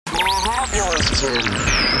Music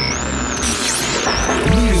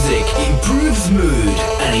improves mood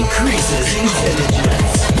and increases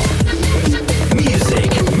intelligence. Music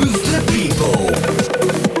moves the people.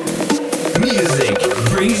 Music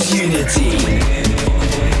brings unity.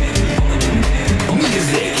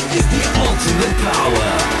 Music is the ultimate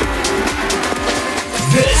power.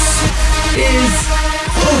 This is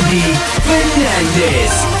Obi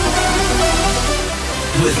Fernandez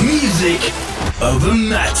with Music Over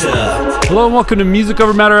Matter. Hello and welcome to Music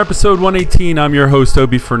Over Matter episode 118. I'm your host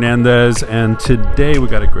Obi Fernandez, and today we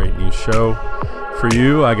got a great new show for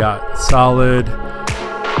you. I got solid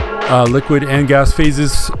liquid and gas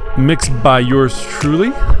phases mixed by yours truly.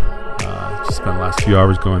 Just spent the last few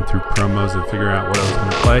hours going through promos and figuring out what I was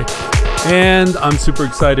going to play. And I'm super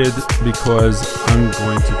excited because I'm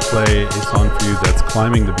going to play a song for you that's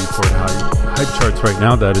climbing the Beatport hype charts right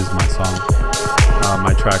now. That is my song,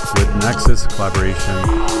 my track with Nexus, a collaboration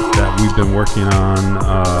that we've been working on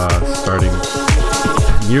starting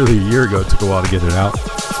nearly a year ago. It took a while to get it out.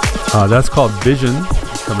 That's called Vision,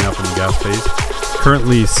 coming up in the gas phase.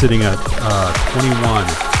 Currently sitting at 21,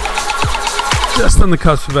 just on the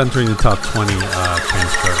cusp of entering the top 20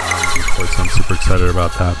 trance chart on Beatport, so I'm super excited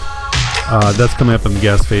about that. That's coming up in the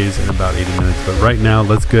gas phase in about 80 minutes. But right now,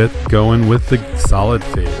 let's get going with the solid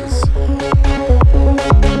phase.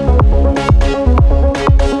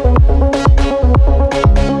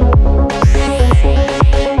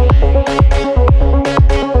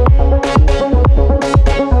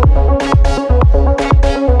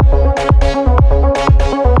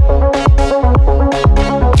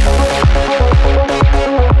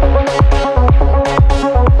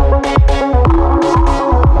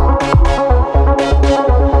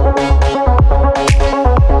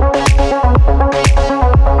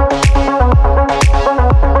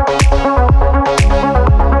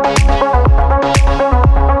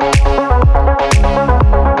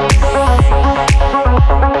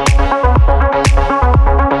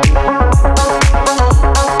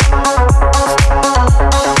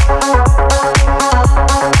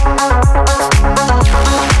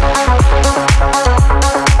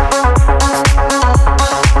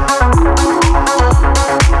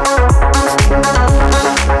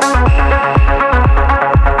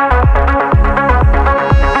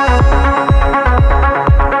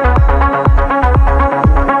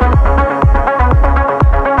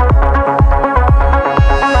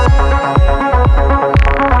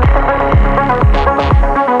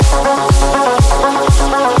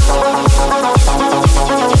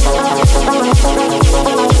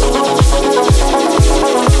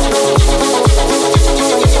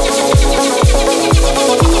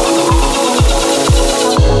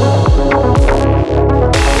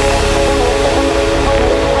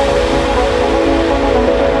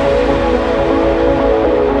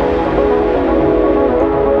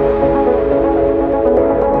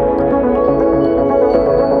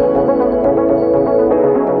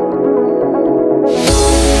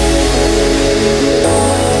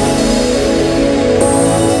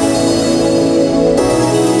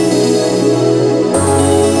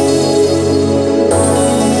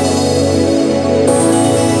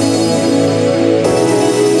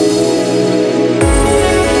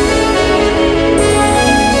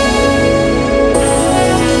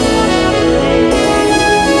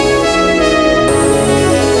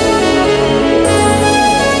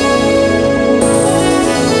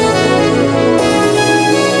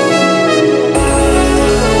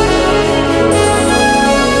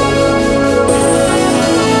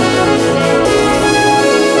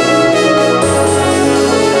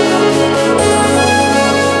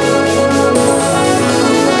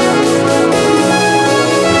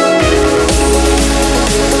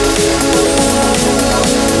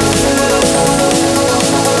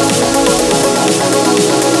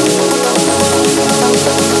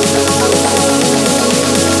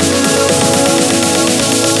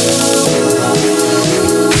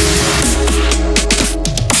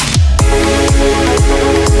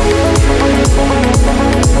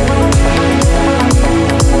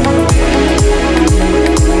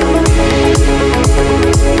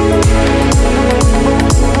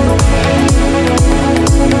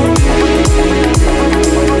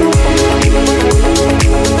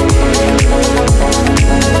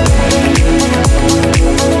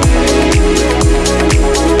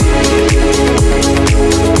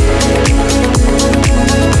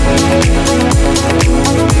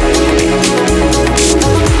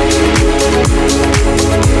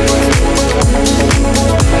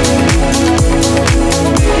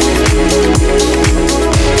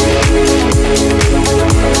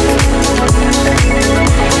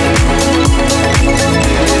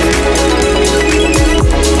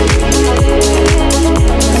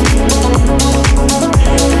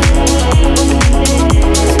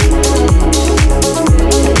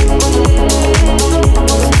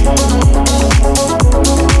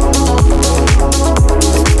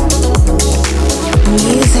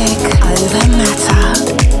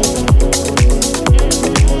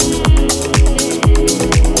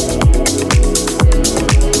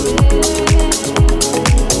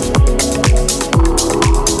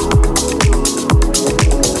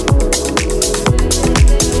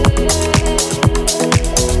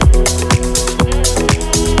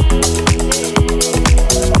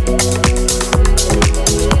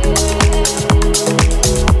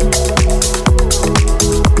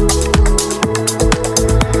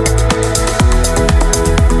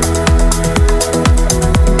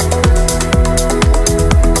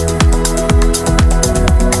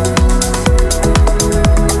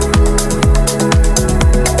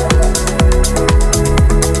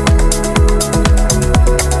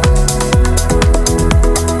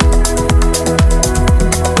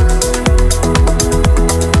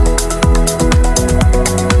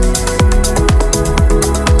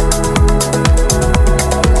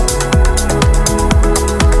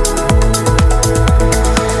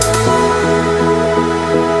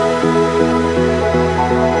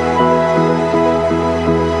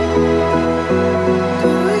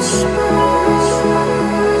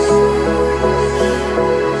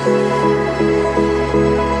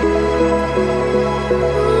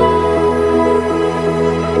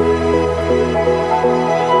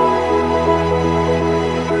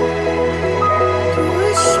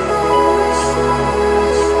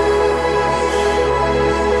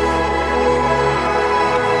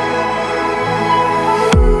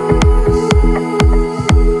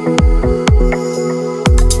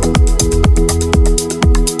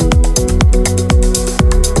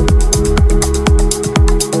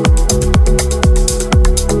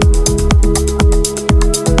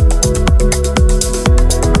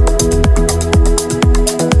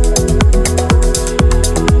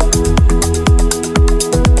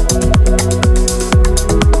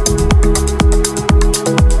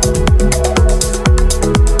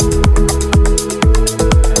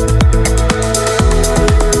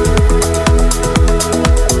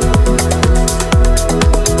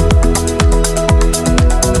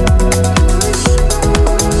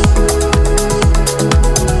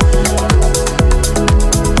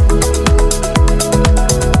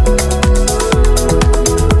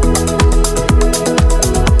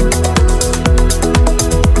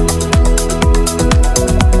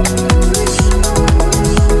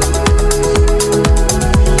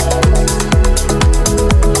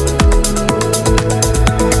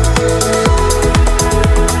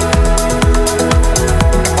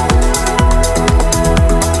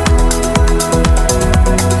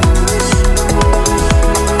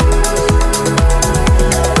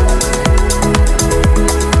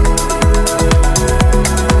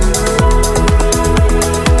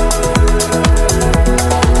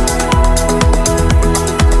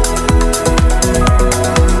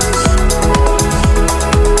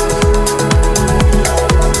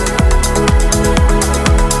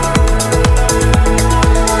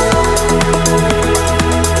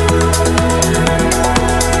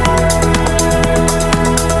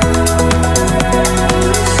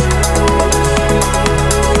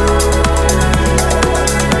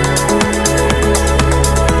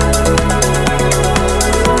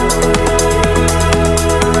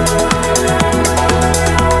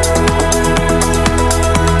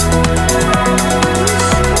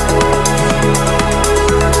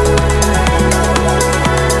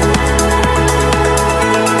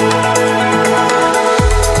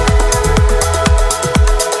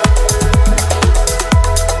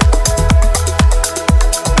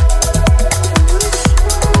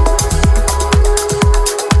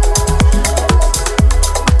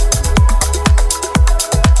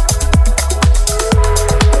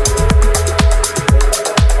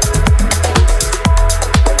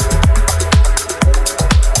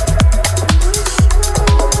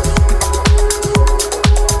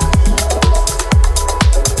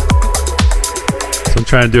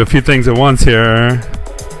 trying to do a few things at once here.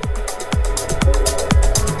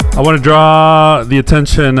 I want to draw the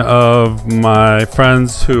attention of my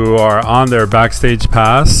friends who are on their backstage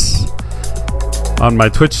pass on my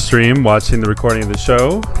Twitch stream watching the recording of the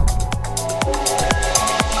show.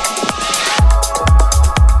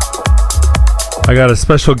 I got a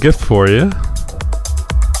special gift for you.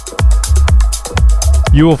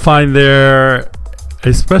 You will find there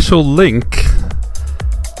a special link.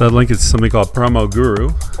 That link is something called Promo Guru.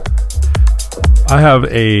 I have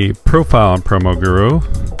a profile on Promo Guru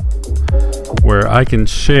where I can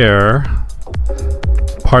share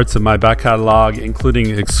parts of my back catalog,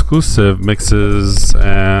 including exclusive mixes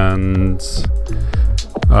and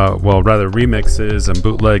remixes and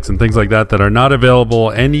bootlegs and things like that that are not available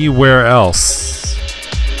anywhere else.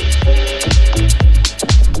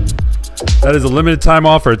 That is a limited time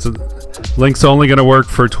offer. Link's only going to work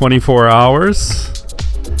for 24 hours.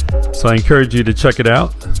 So I encourage you to check it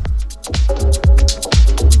out.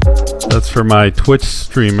 That's for my Twitch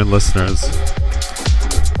stream and listeners.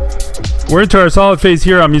 We're into our solid phase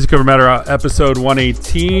here on Music Over Matter episode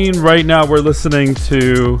 118. Right now we're listening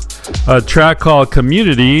to a track called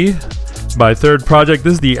Community by Third Project.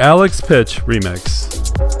 This is the Alex Pich remix.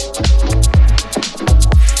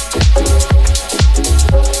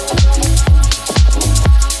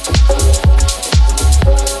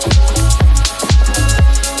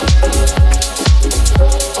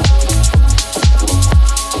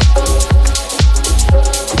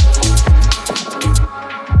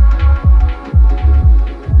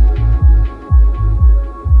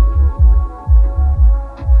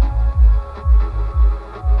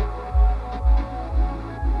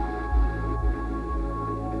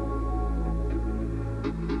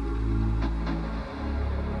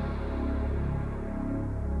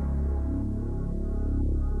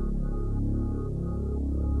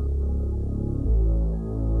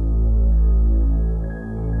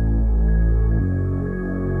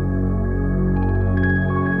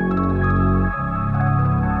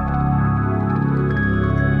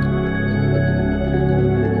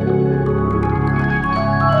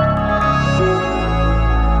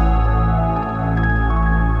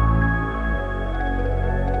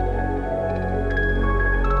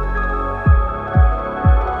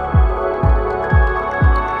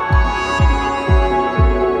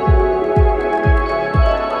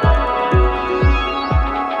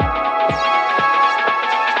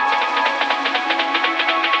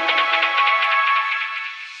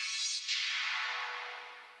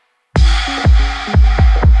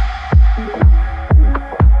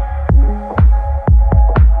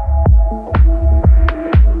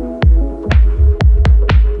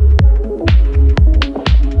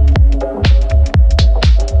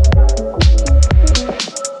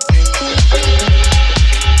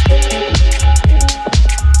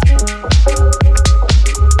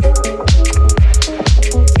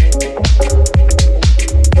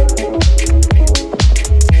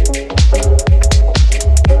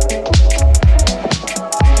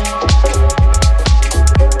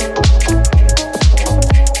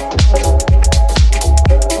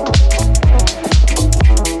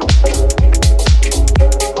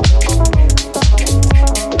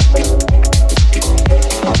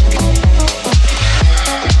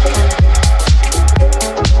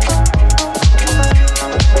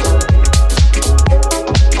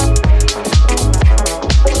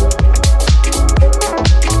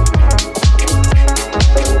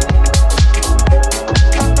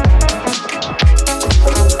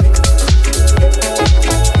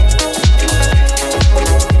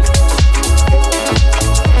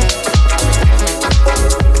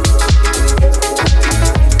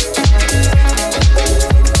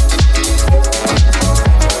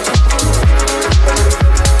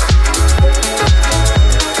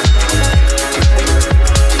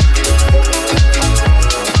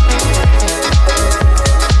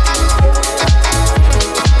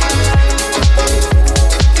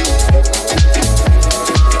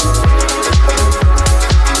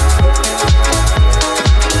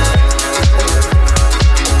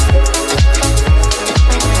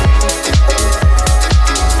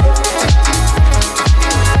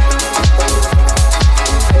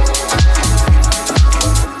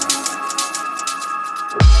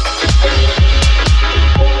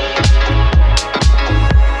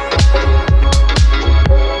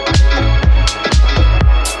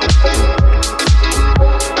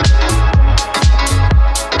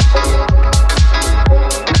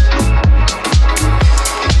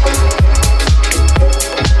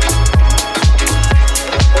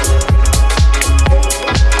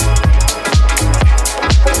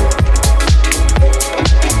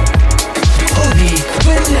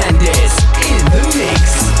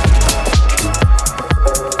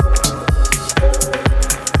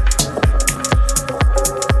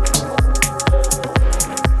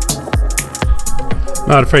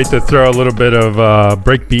 Not afraid to throw a little bit of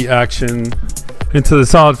breakbeat action into the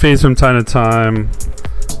solid phase from time to time.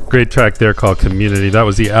 Great track there called Community. That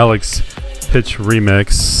was the Alex Pich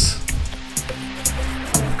remix.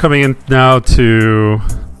 Coming in now to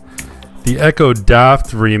the Echo Daft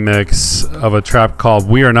remix of a track called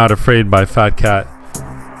We Are Not Afraid by Phatkat.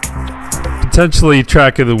 Potentially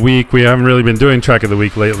track of the week. We haven't really been doing track of the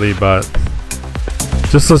week lately, but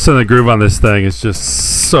just listen to the groove on this thing. It's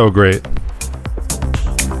just so great.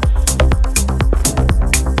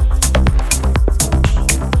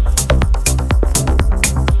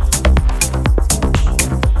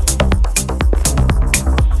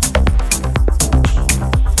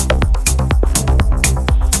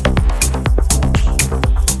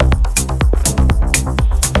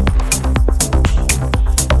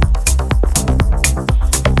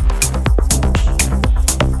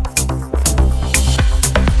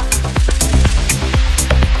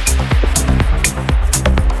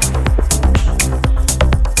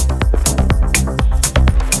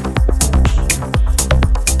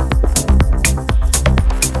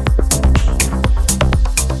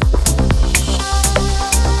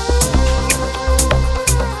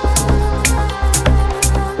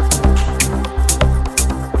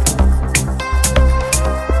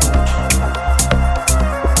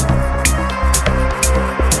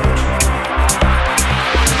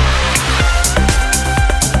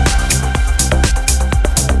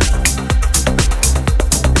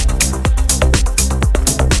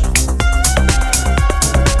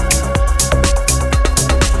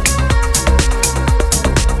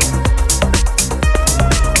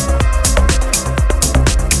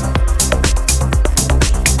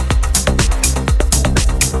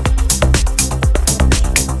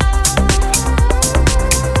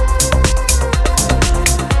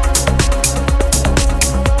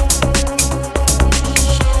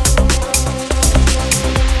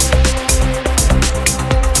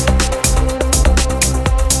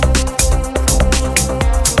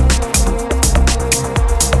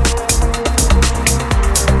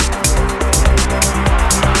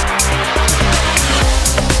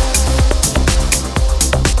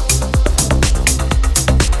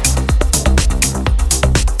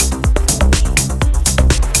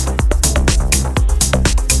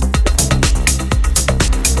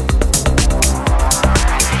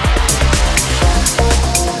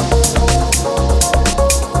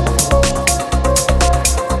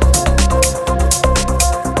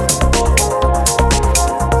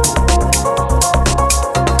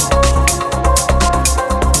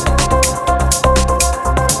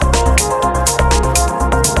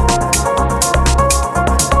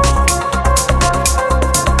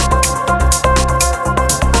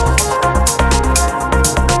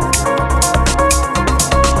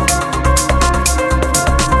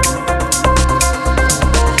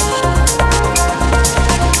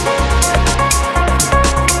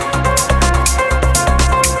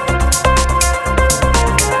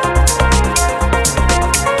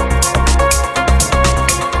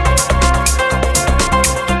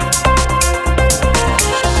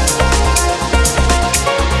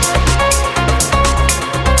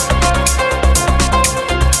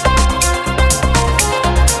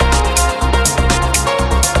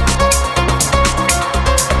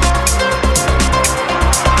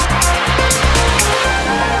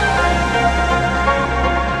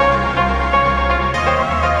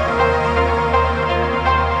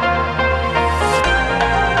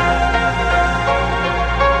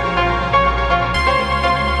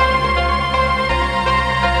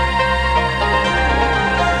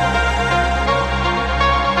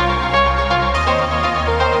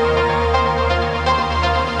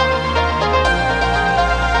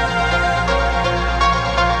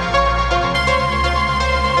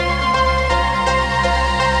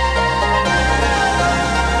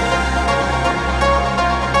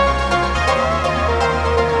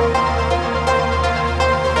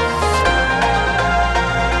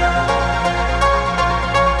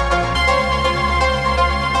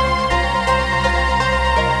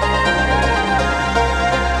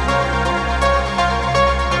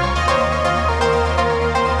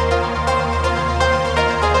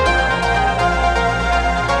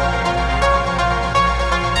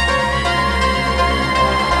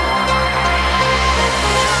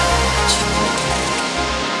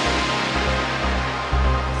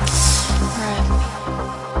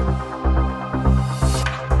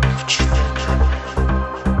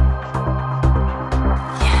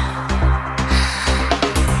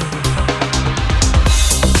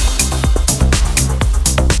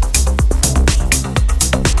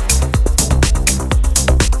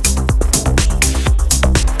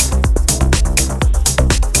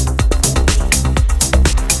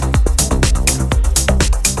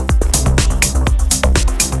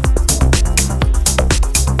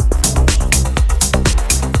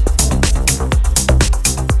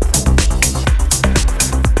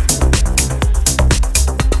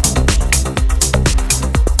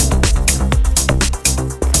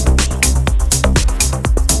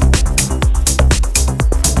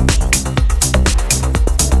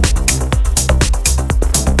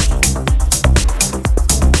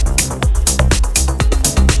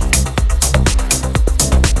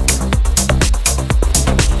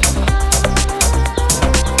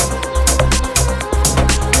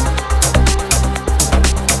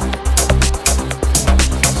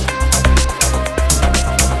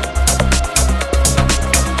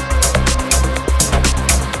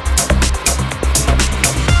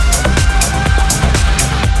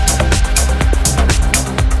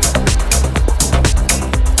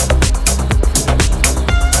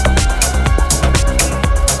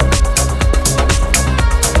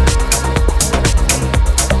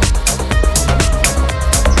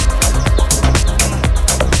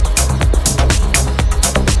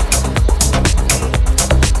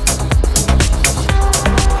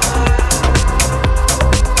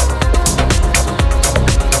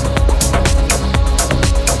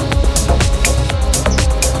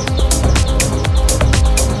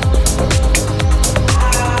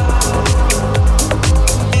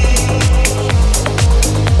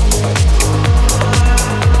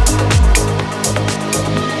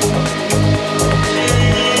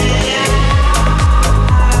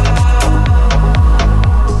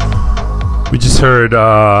 heard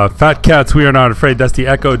Phatkat, We Are Not Afraid. That's the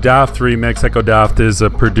Echo Daft remix. Echo Daft is a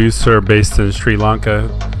producer based in Sri Lanka.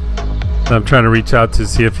 I'm trying to reach out to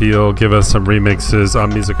see if he'll give us some remixes on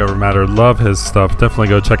Music Over Matter. Love his stuff. Definitely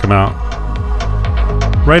go check him out.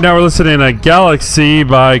 Right now we're listening to Galaxy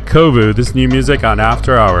by KOVU. This new music on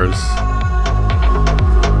After Hours.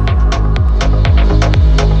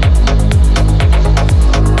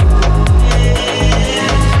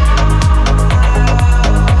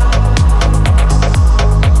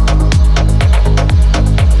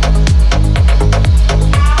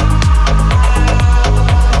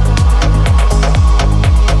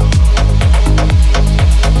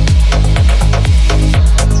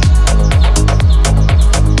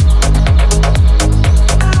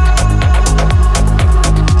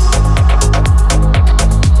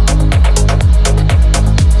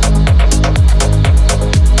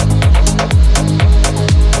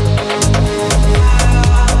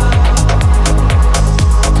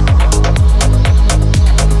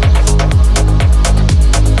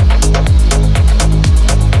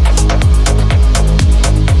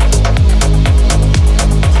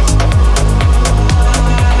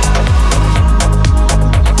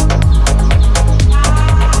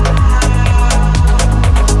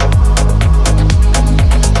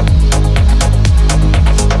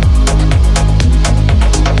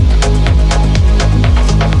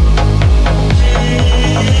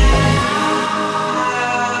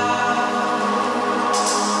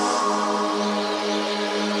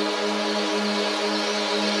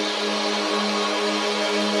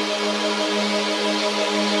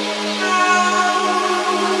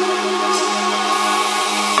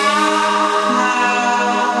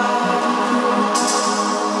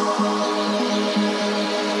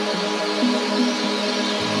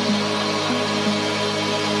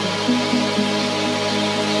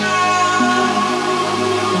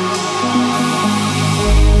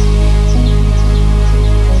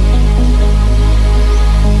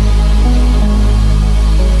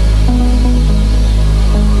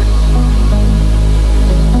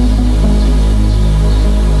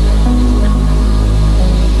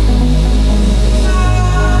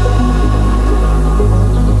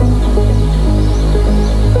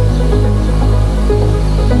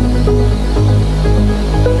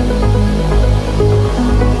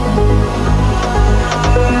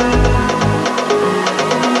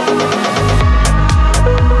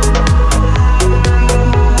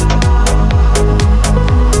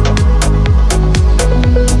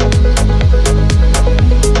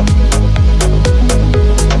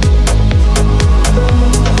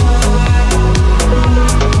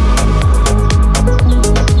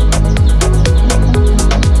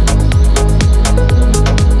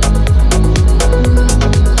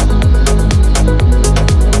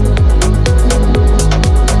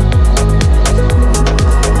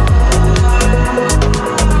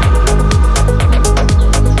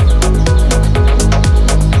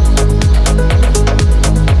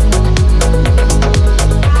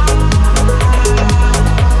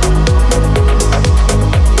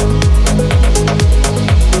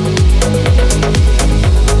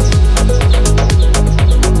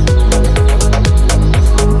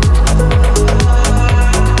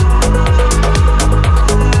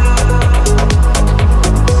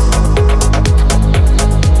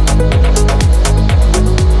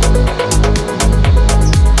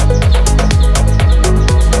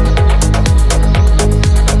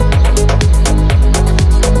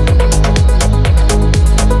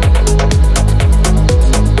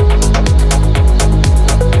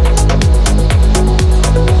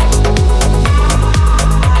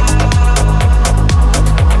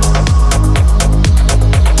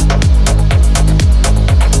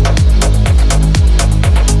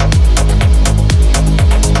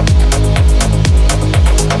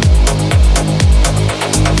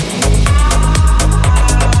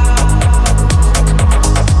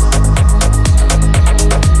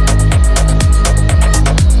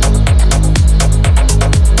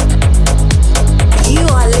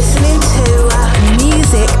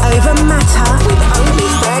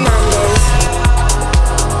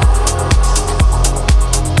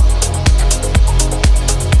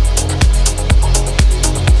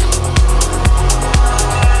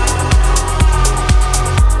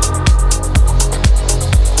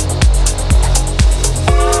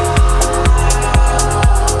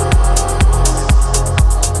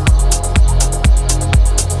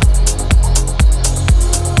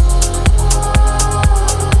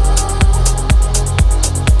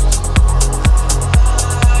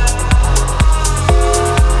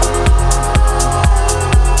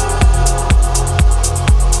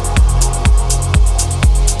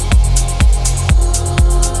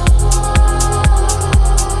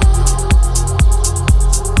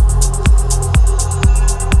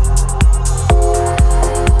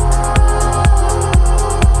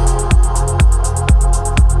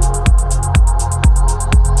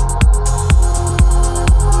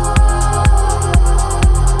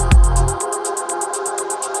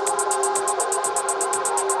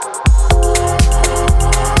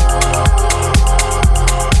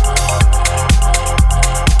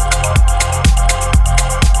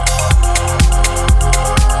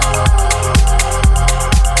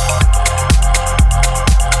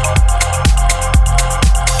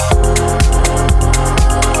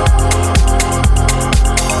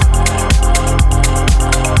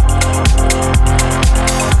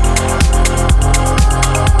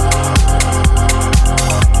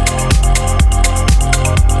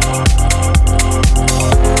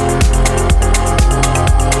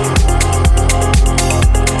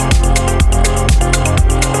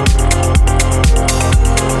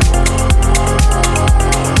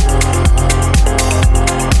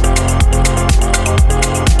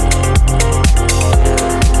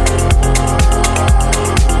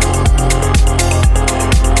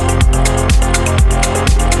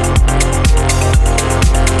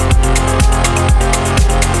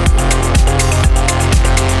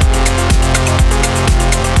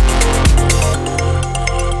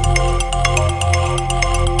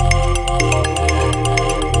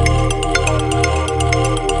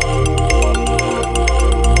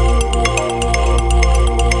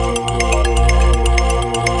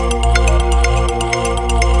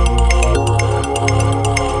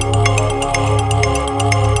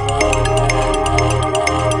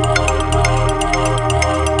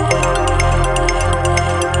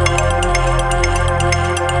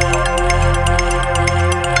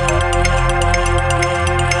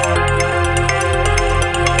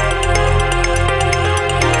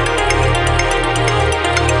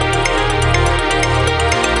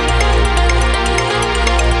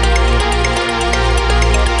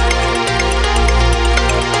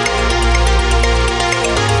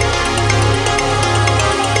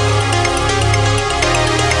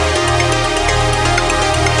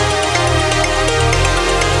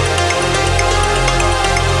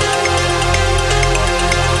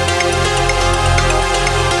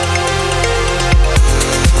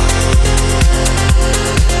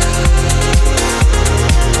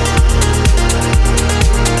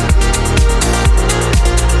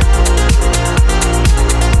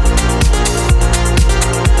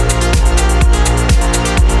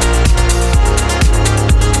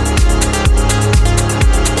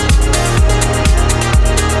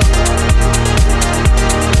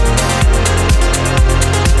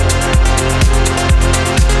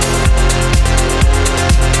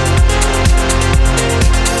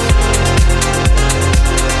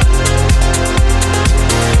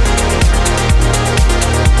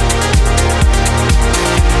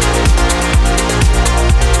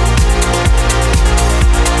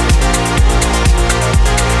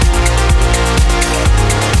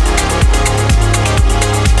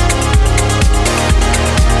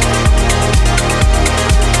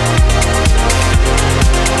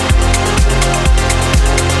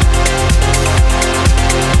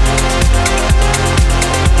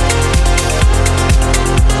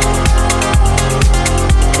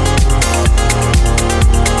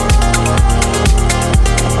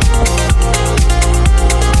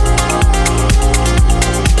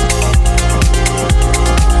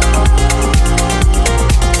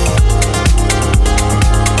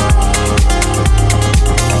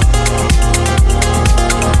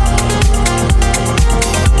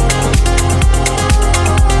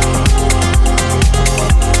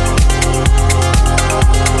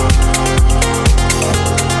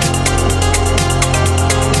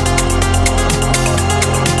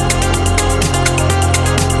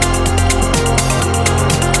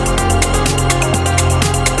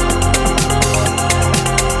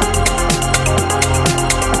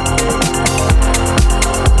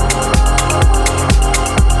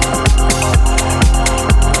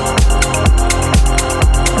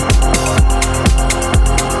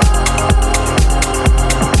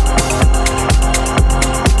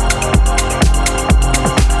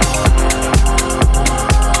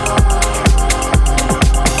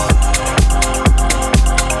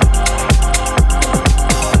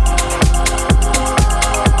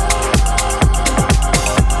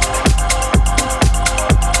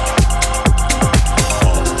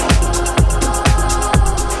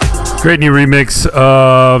 Great new remix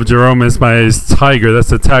of Jerome Isma-Ae's Tiger. That's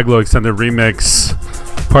the Taglo extended remix,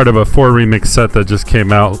 part of a 4 remix set that just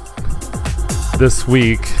came out this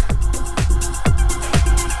week.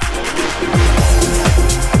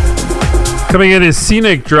 Coming in is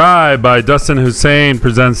Scenic Drive by Dustin Husain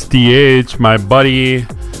presents DH, my buddy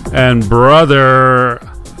and brother,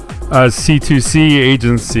 C2C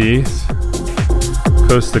agency,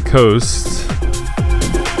 coast to coast.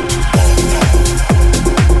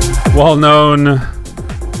 Well-known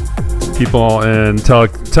people in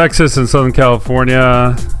Texas and Southern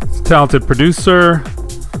California. He's a talented producer.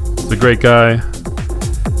 He's a great guy.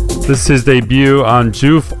 This is his debut on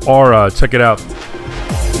JOOF Aura. Check it out.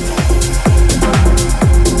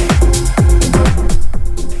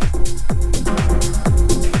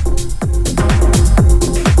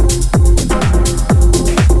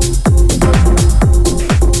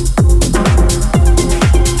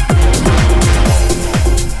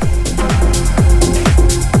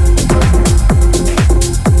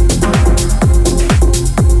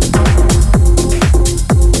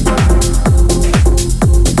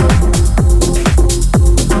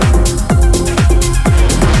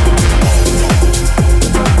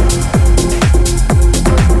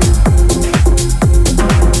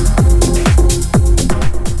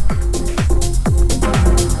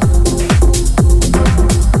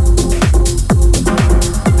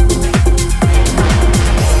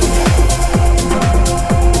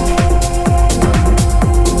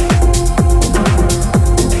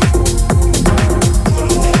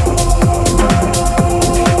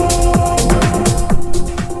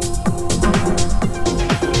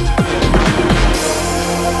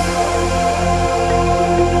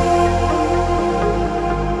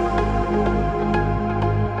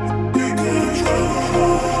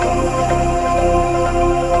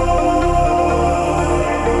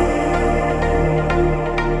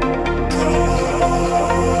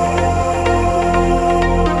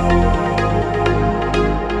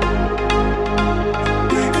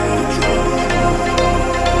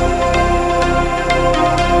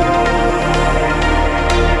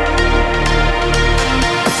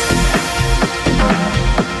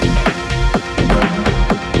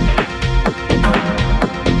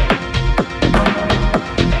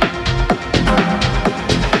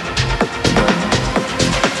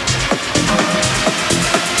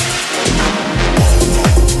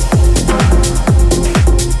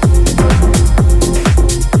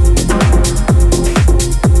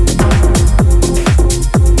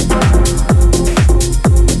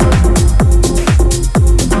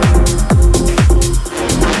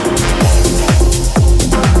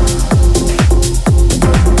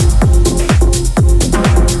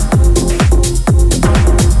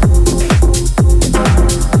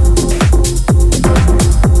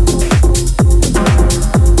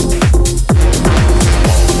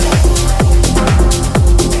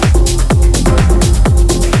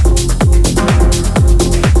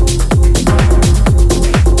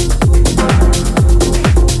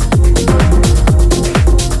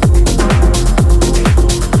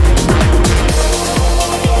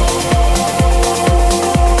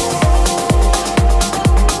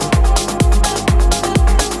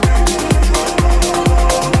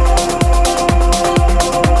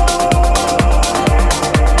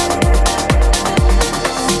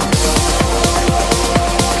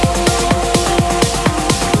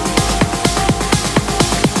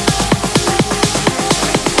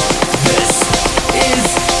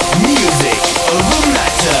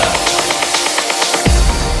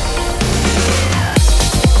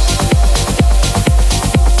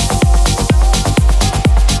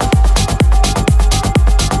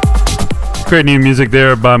 Great new music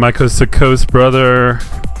there by my coast to coast brother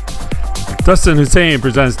Dustin Husain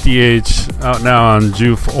presents DH, out now on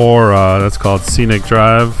JOOF Aura. That's called Scenic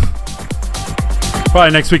Drive.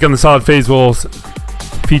 Probably next week on the Solid Phase we'll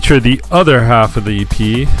feature the other half of the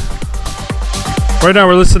EP. Right now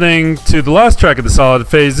we're listening to the last track of the Solid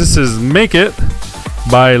Phase. This is Make It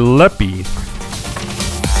by Lepi.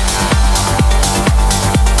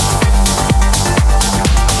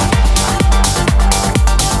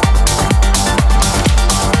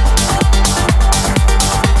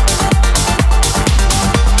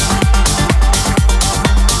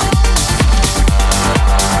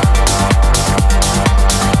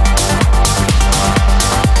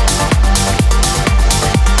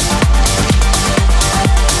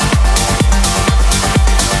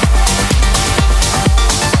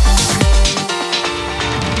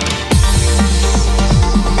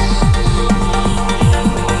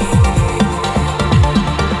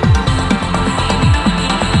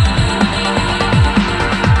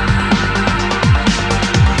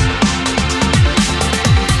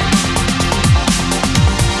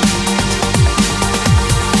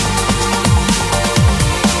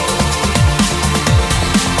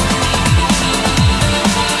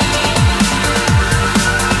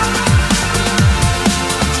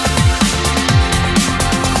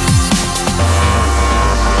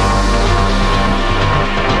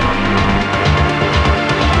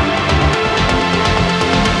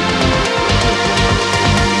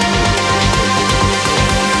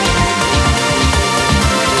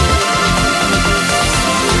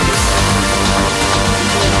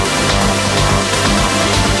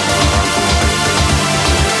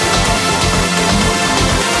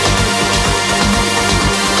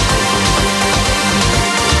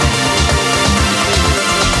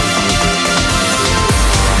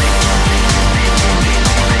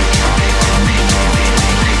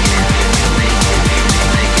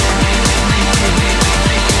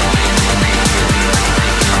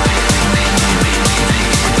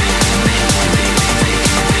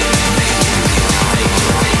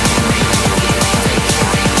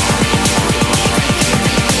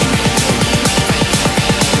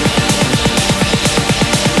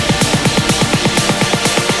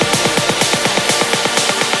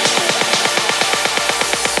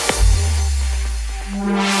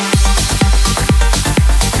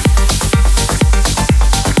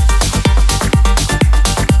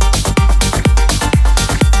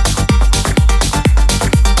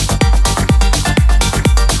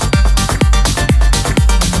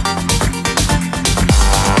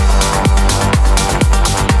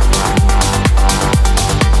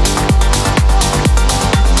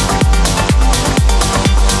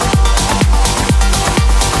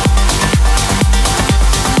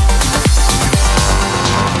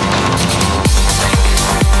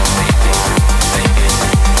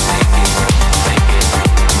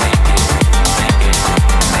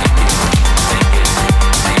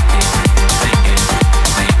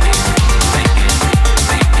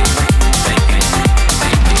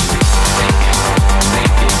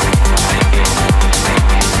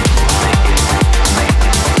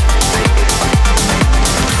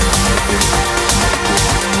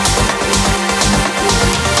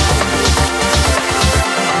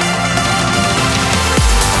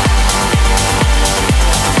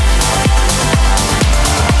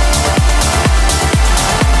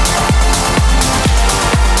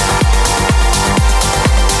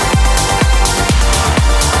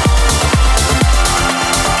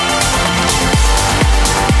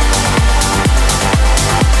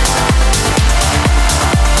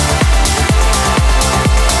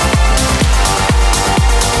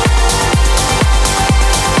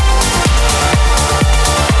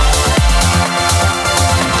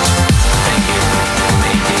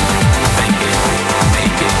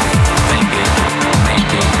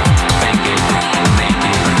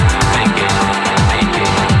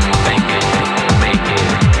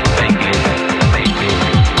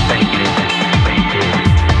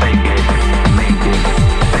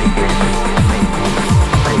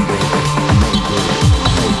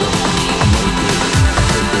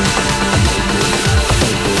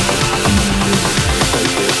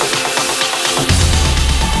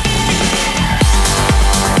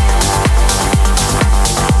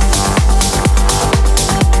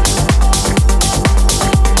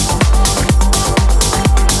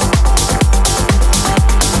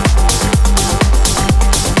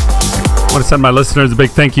 send my listeners a big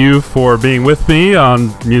thank you for being with me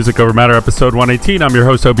on Music Over Matter episode 118. I'm your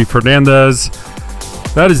host, Obi Fernandez.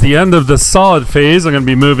 That is the end of the solid phase. I'm going to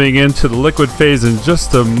be moving into the liquid phase in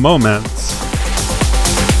just a moment.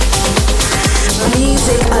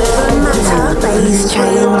 Music Over Matter phase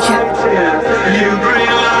change. You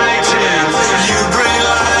bring light in, you bring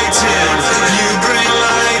light in, you bring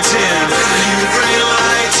light in, you bring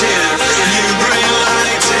light in, you bring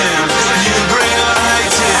light in, you bring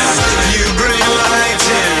light in, you bring light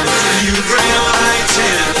in, you bring light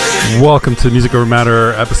in. Welcome to Music Over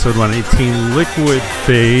Matter episode 118, liquid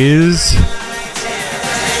phase.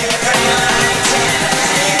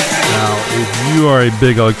 Now, if you are a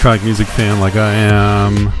big electronic music fan like I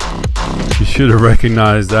am, you should have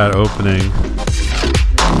recognized that opening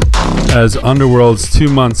as Underworld's 2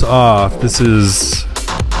 Months Off. This is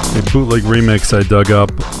a bootleg remix I dug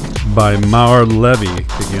up by Maor Levi,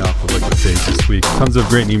 kicking off the liquid phase this week. Tons of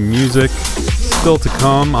great new music still to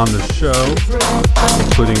come on the show,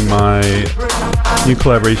 including my new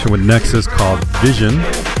collaboration with Nexus called Vision.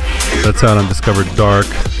 That's out on Discovered Dark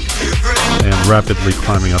and rapidly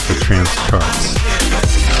climbing up the trance charts.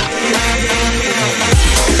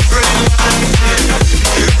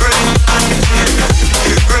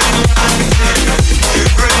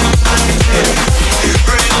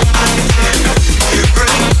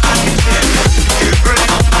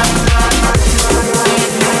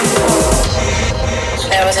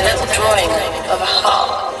 There was a little drawing of a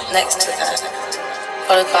heart next to that,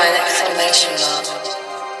 followed by an exclamation mark.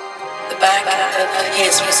 The back of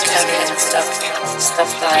his was carrying stuff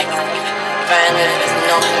like, Brandon is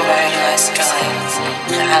not a very nice guy,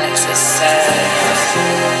 and Alex is so...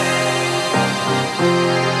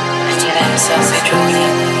 And he let himself be drawn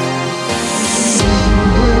in.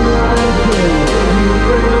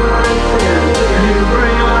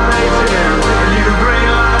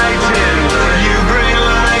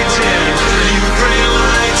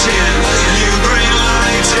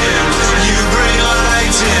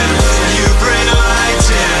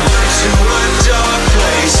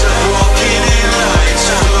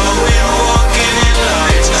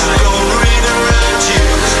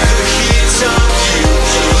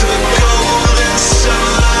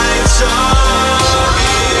 Sunlight.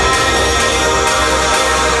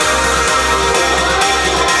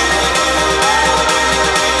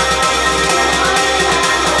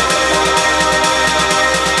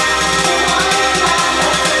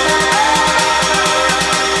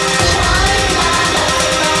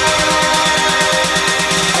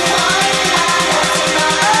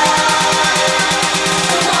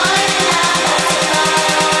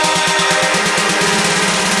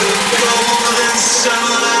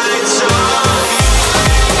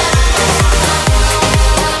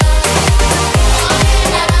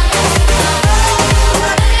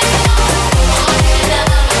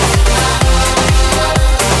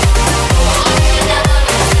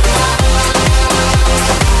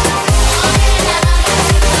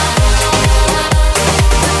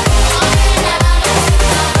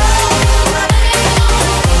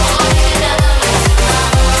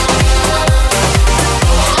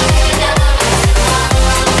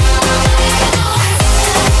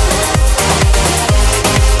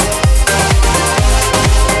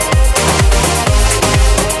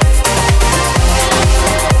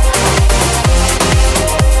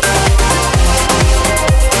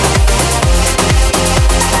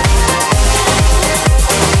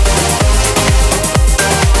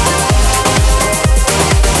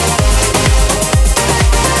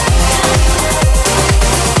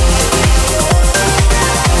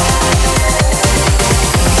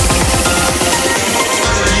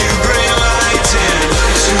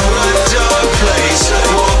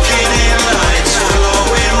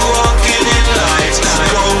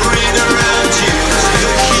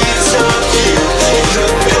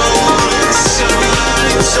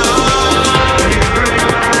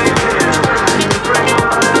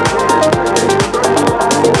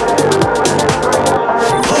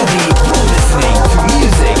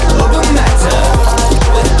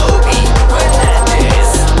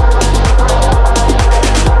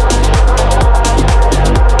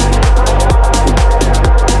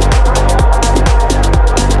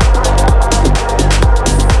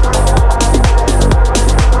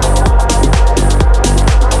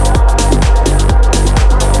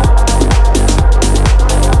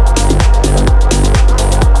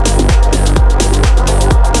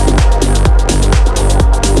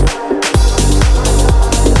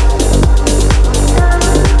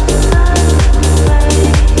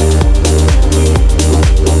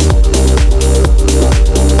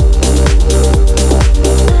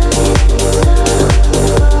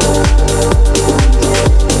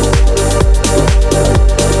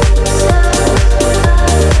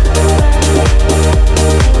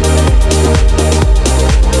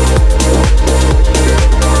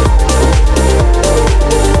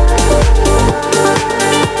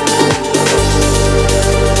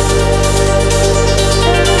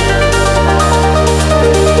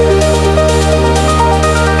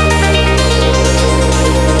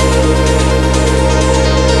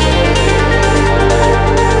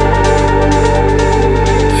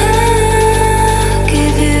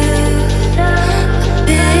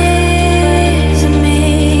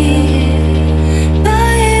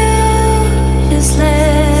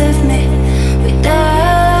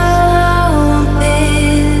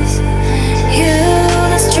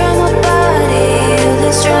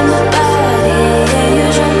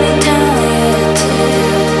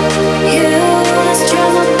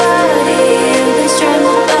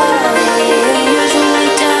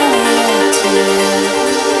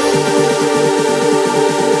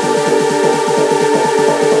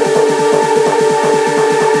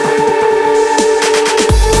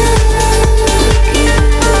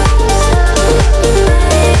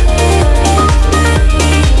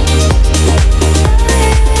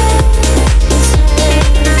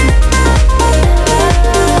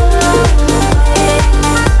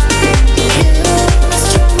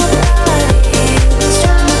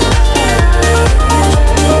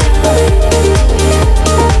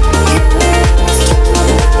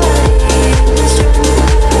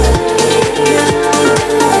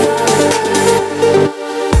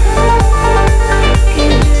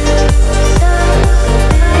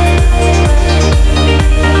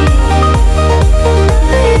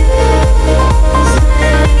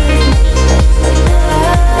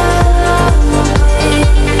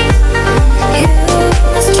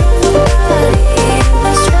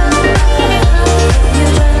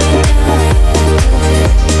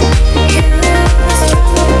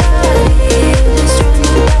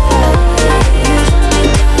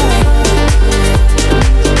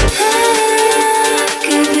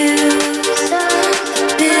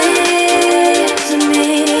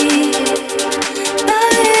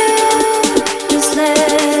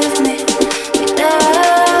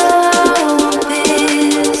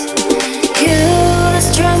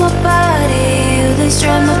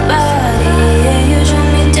 destroy my body, yeah, you shoot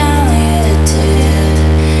me down, yeah,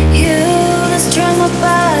 too. You destroy my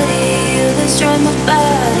body, you destroy my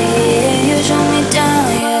body, yeah, you shoot me down,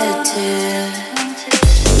 yeah, too.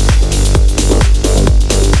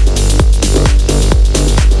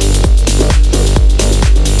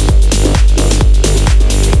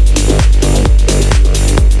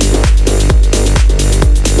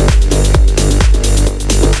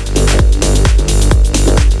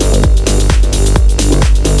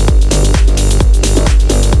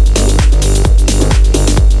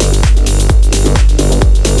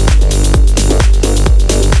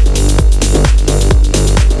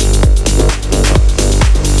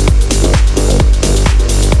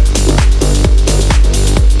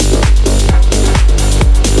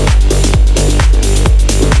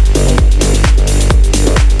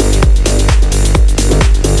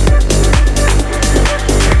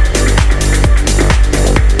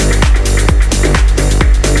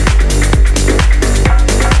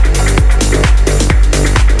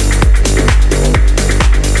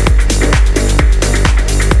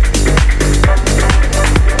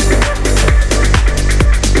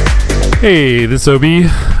 Hey, this is Obi.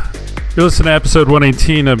 You're listening to episode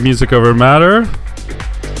 118 of Music Over Matter.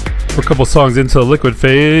 We're a couple songs into the liquid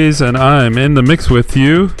phase, and I'm in the mix with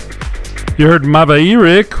you. You heard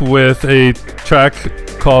Mavairic with a track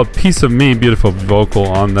called Piece of Me. Beautiful vocal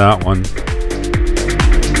on that one.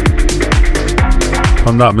 If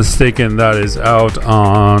I'm not mistaken, that is out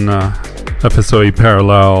on FSOE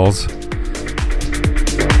Parallels.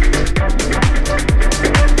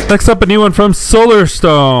 Next up, a new one from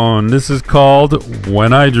Solarstone. This is called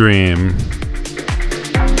When I Dream.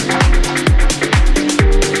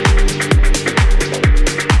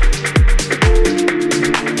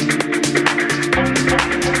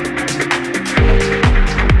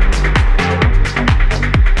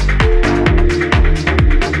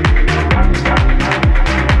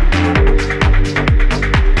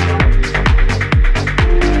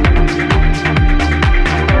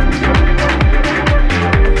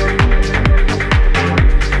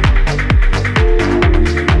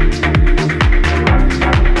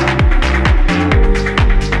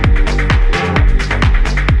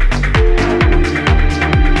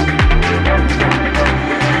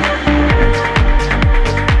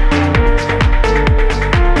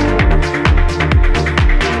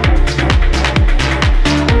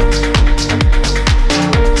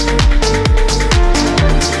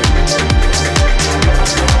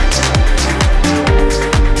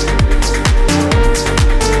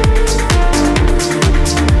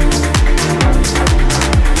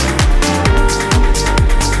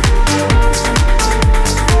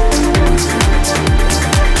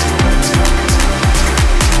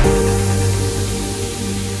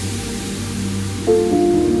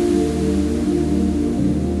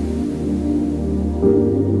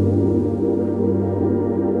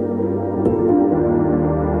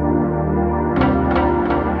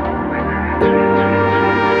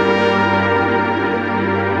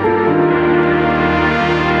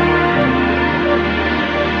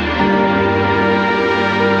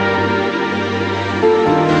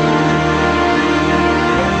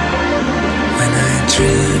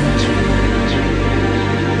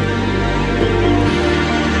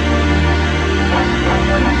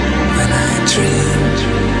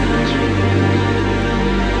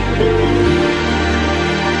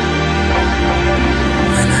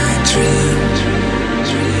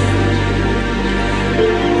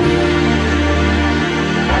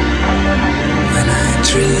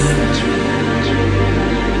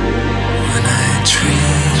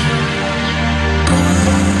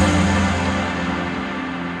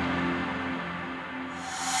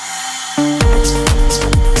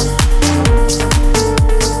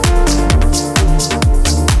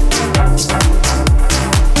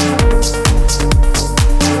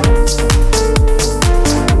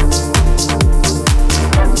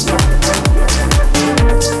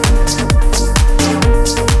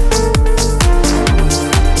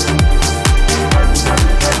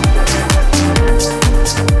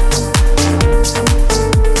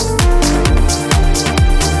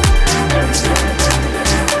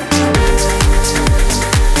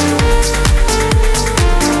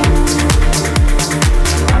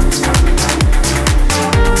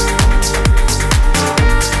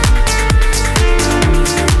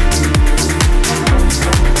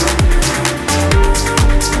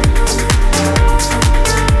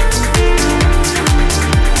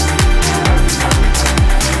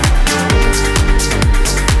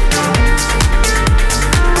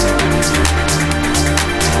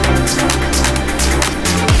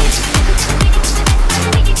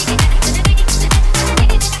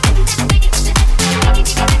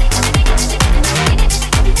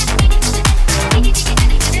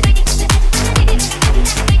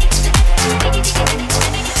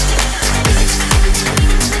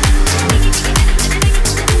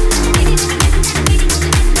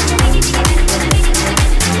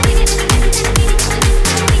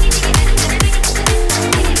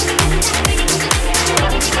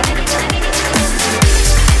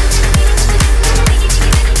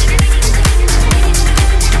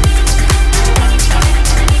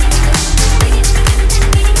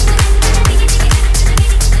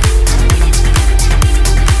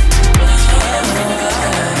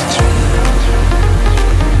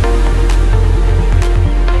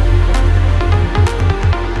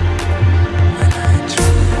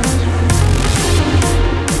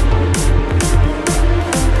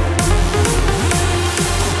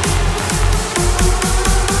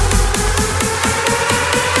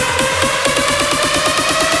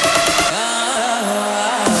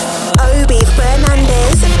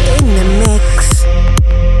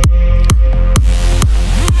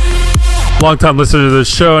 Long-time listener to the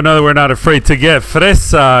show. Another we're not afraid to get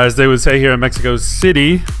fresa, as they would say here in Mexico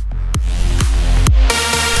City.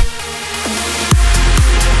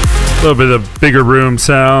 A little bit of bigger room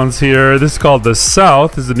sounds here. This is called The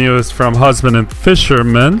South. This is the newest from Husman and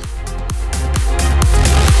Fisherman.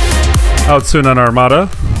 Out soon on Armada.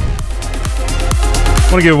 I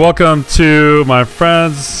want to give a welcome to my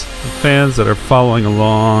friends and fans that are following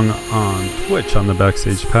along on Twitch on the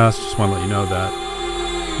Backstage Pass. Just want to let you know that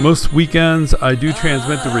most weekends I do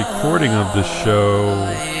transmit the recording of the show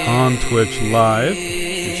on Twitch live.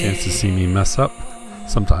 Get a chance to see me mess up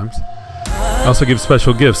sometimes. I also give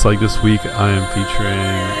special gifts, like this week I am featuring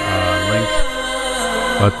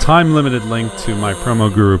a time-limited link to my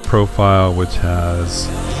Promo Guru profile, which has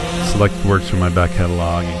selected works from my back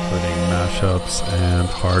catalog, including mashups and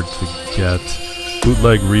hard-to-get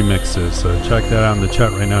bootleg remixes. So check that out in the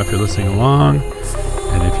chat right now if you're listening along.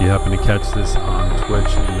 And if you happen to catch this on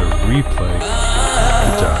Twitch in the replay,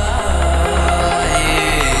 good job.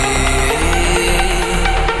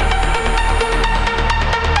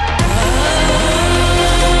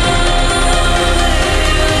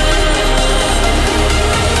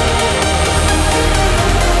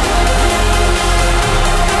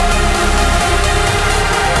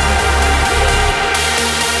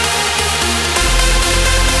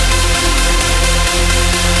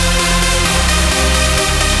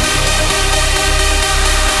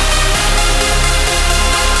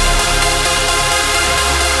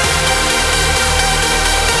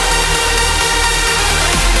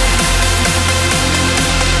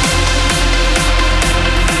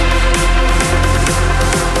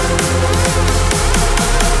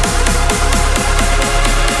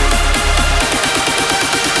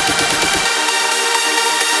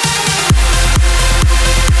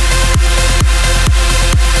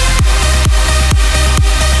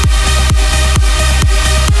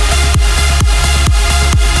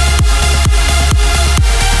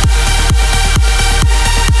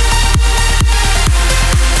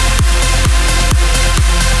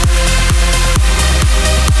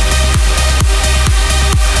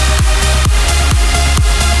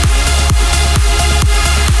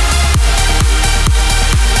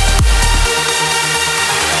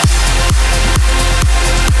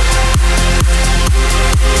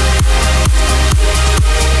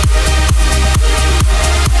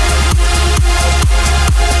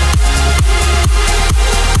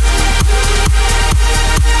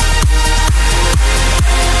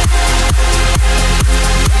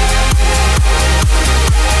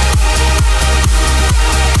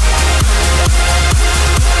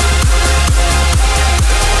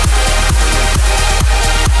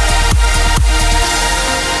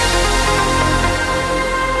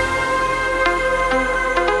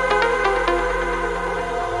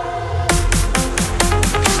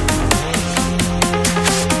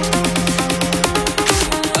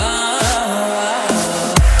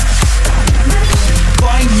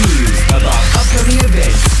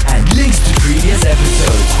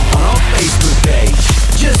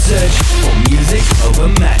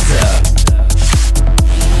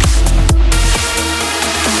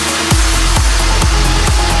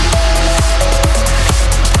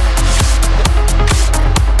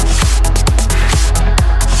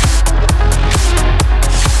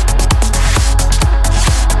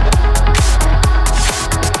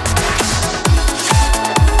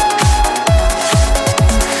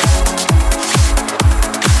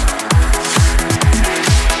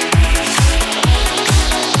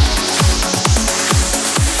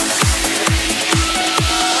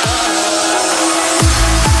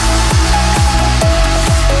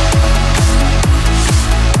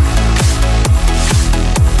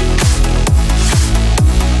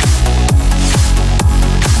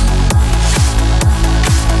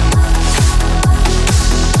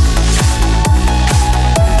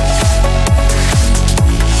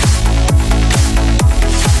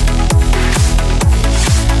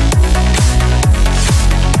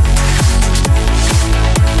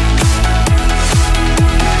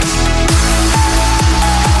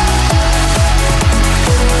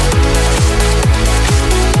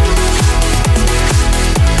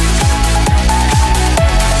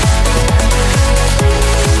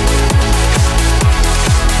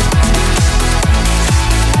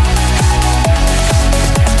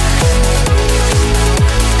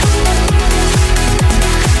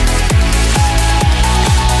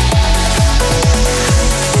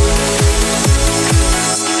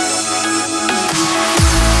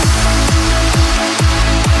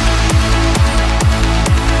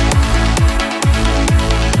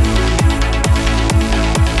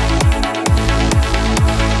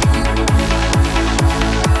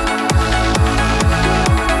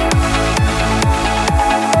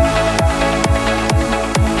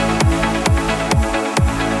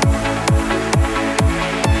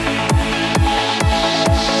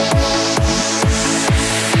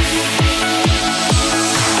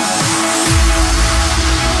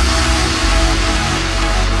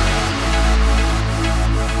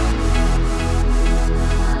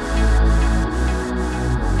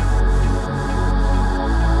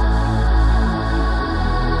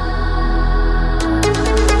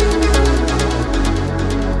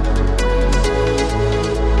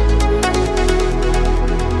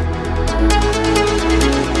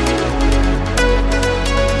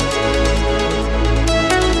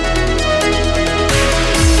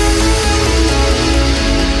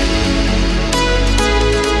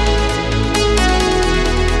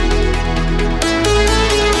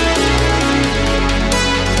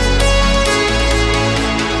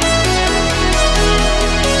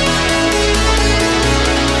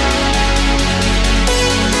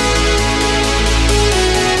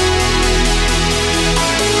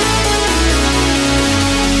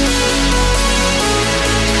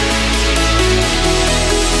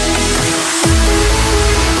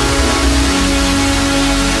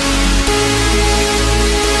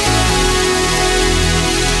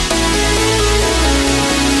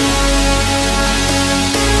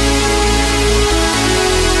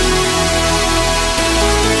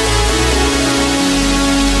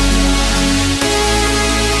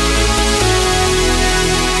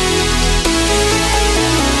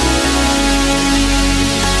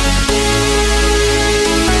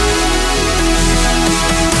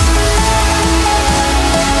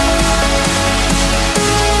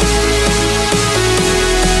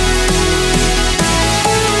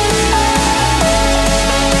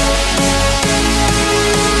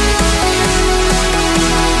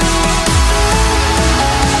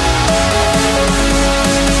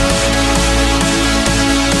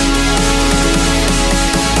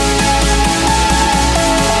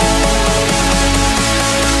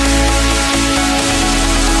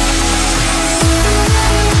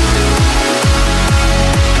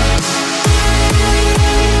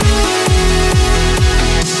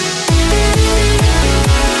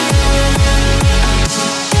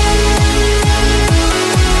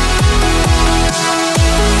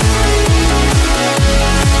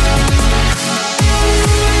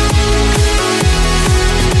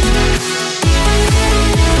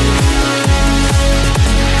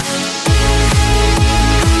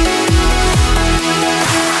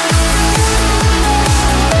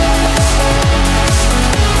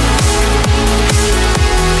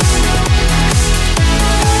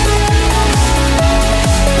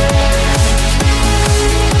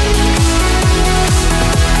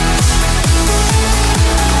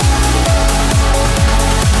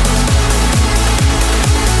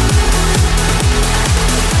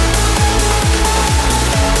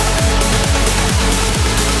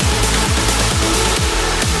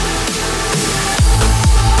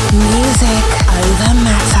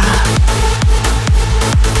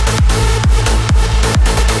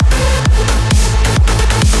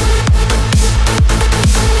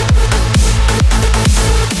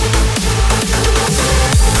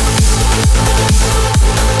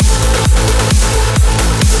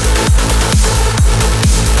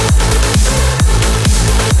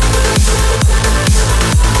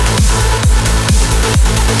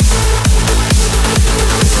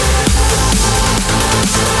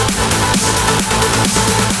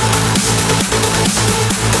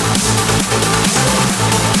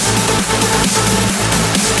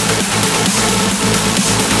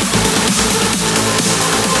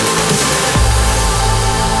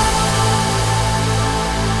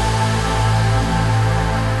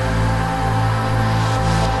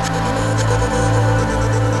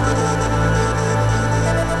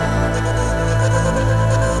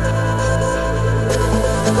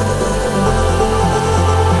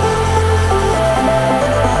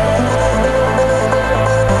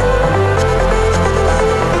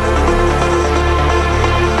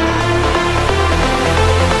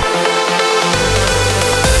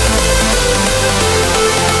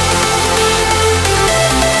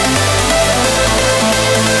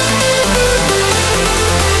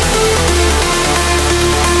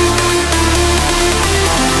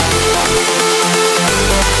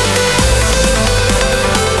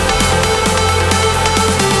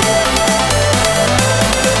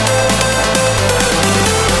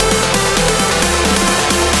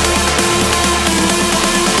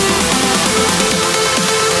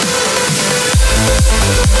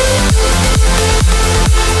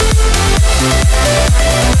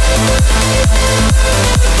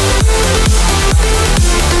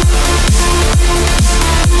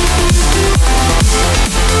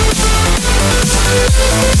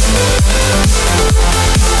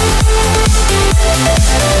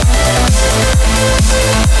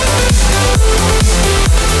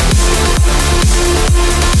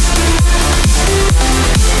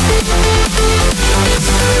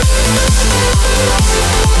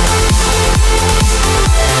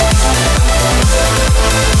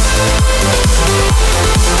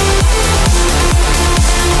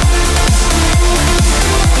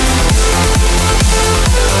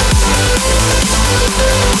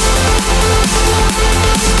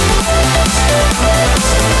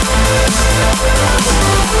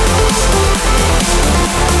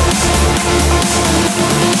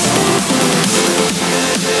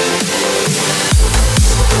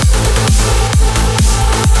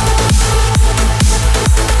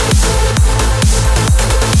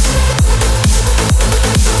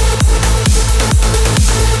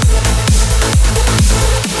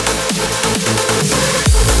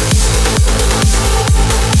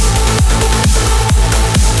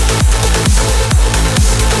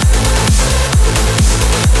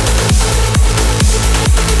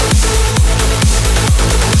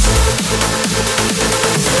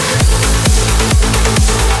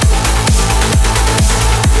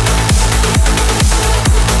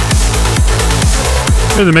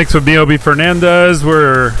 In the mix with B.O.B. Fernandez.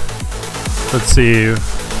 We're, let's see,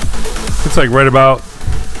 it's like right about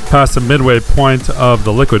past the midway point of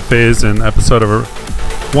the liquid phase in episode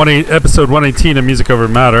 118 of Music Over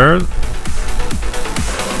Matter.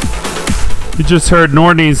 You just heard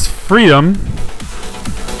Norney's Freedom.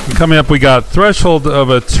 And coming up, we got Threshold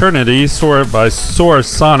of Eternity, by Soar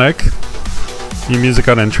Sonic. New music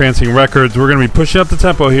on Entrancing Records. We're going to be pushing up the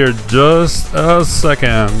tempo here just a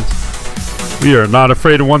second. We are not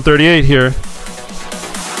afraid of 138 here.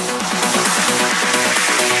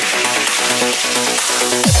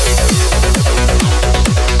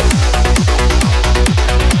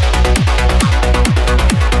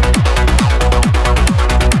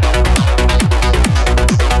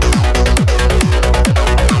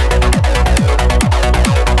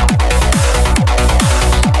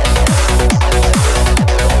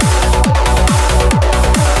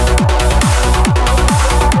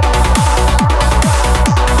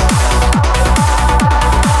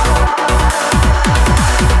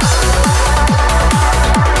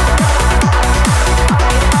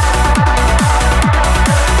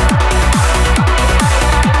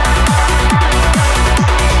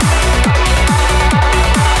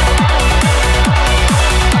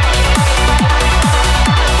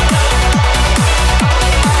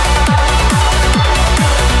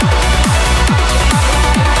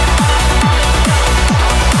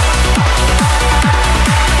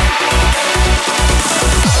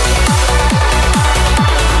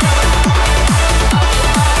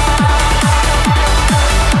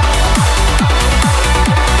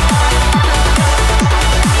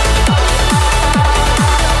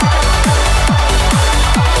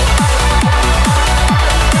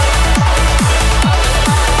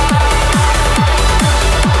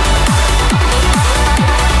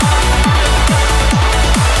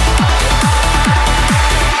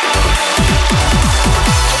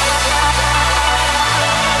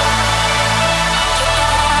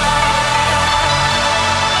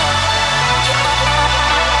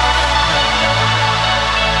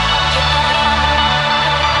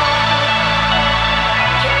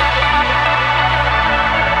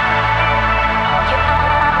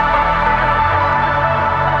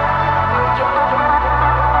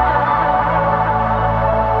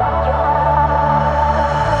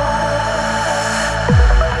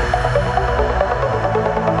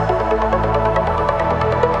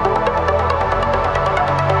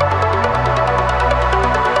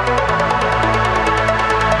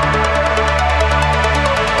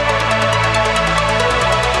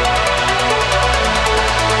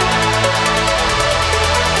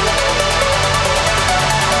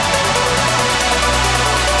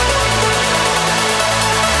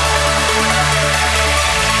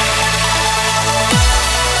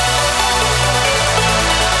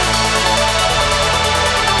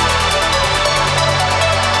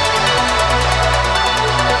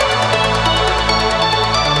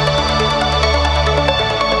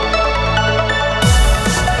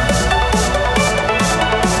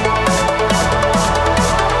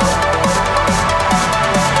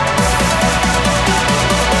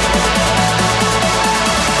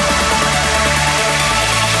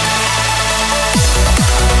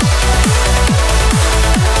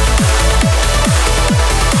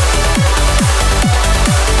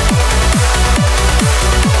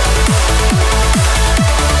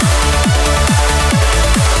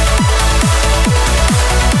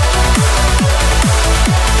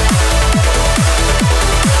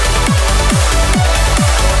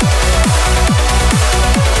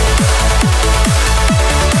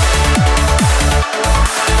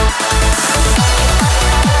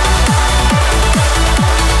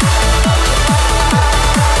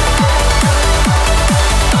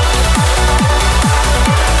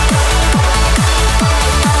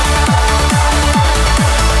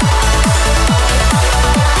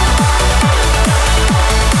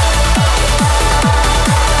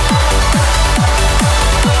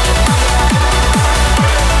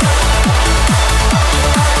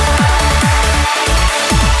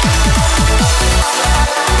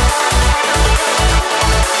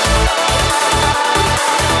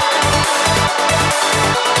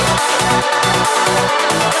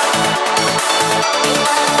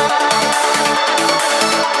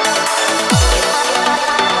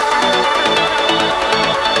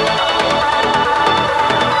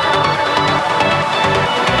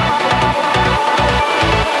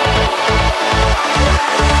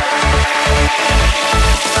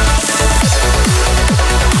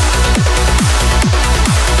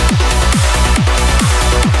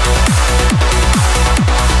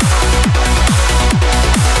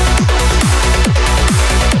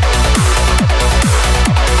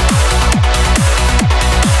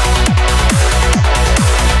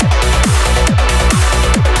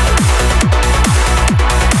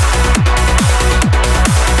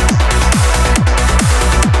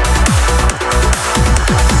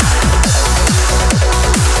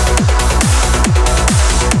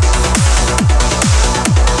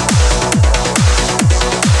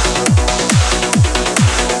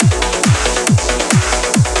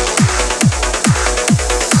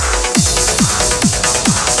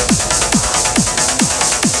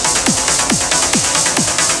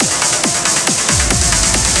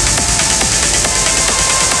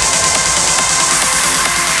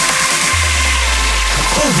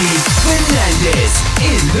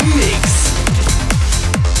 in the mix.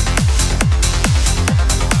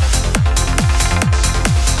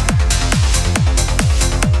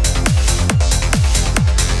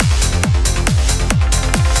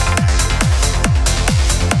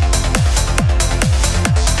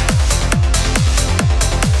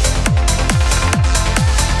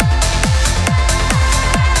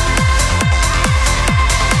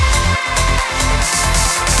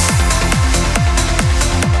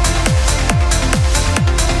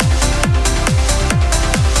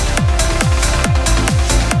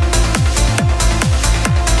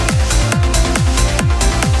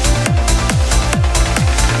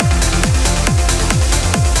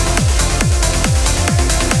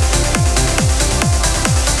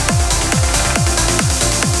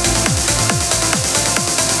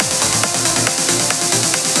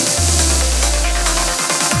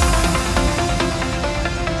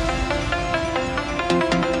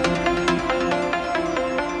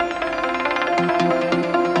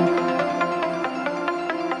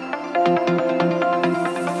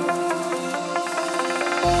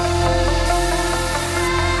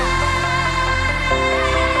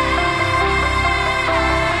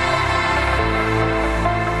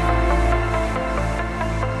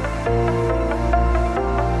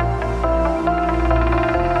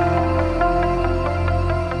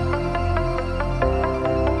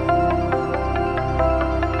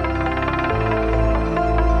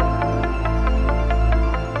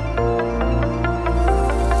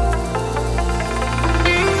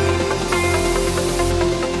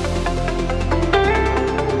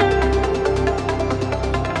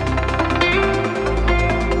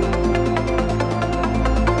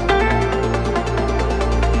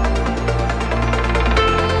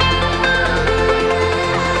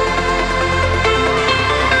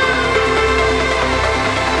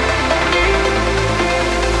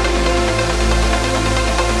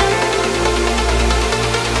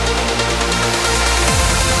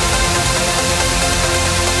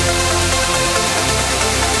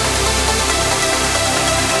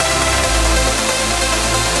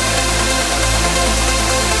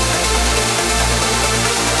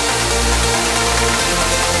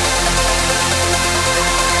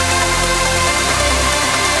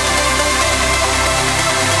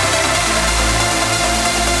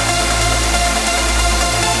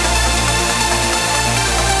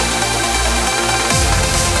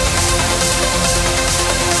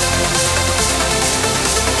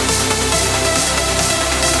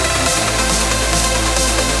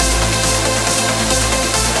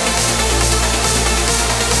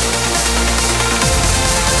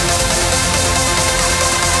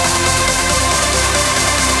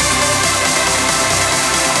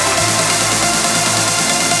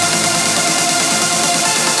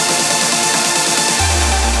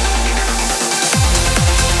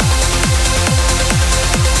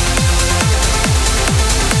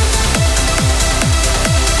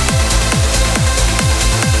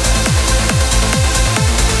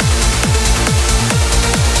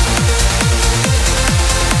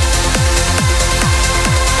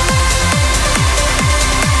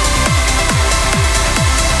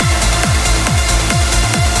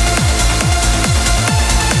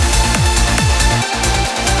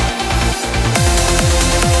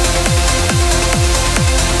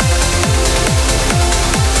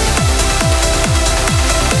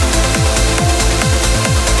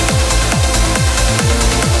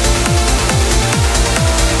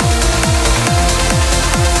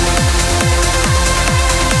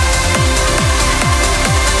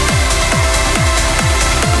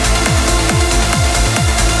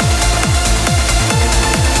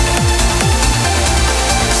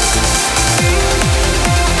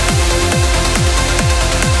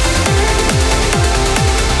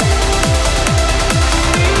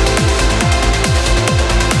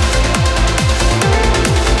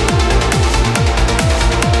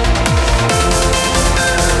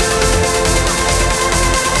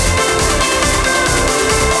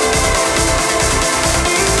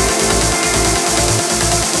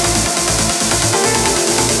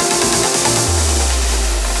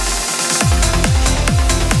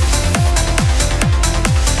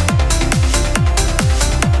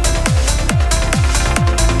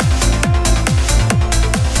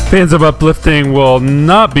 Fans of uplifting will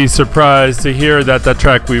not be surprised to hear that that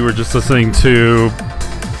track we were just listening to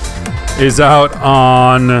is out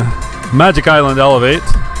on Magic Island Elevate.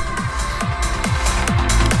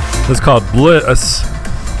 It's called Bliss,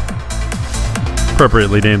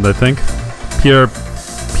 appropriately named, I think. Pierre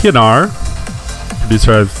Pienaar,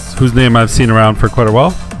 producer whose name I've seen around for quite a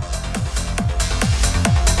while.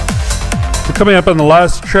 Coming up on the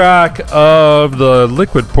last track of the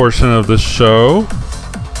liquid portion of the show,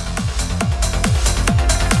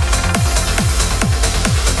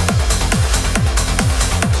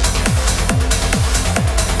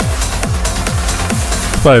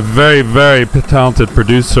 by a very, very talented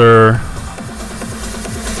producer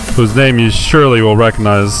whose name you surely will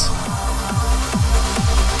recognize.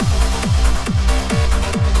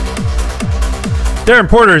 Darren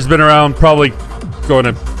Porter has been around probably going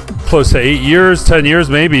to close to 8 years, 10 years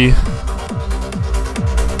maybe.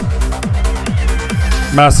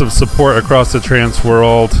 Massive support across the trance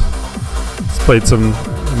world. He's played some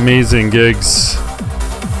amazing gigs.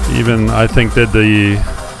 Even, I think, did the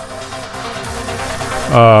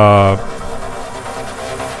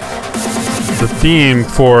theme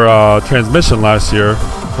for Transmission last year,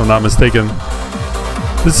 if I'm not mistaken.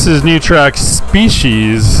 This is his new track,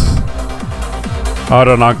 Species, out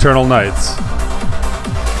on Nocturnal Nights.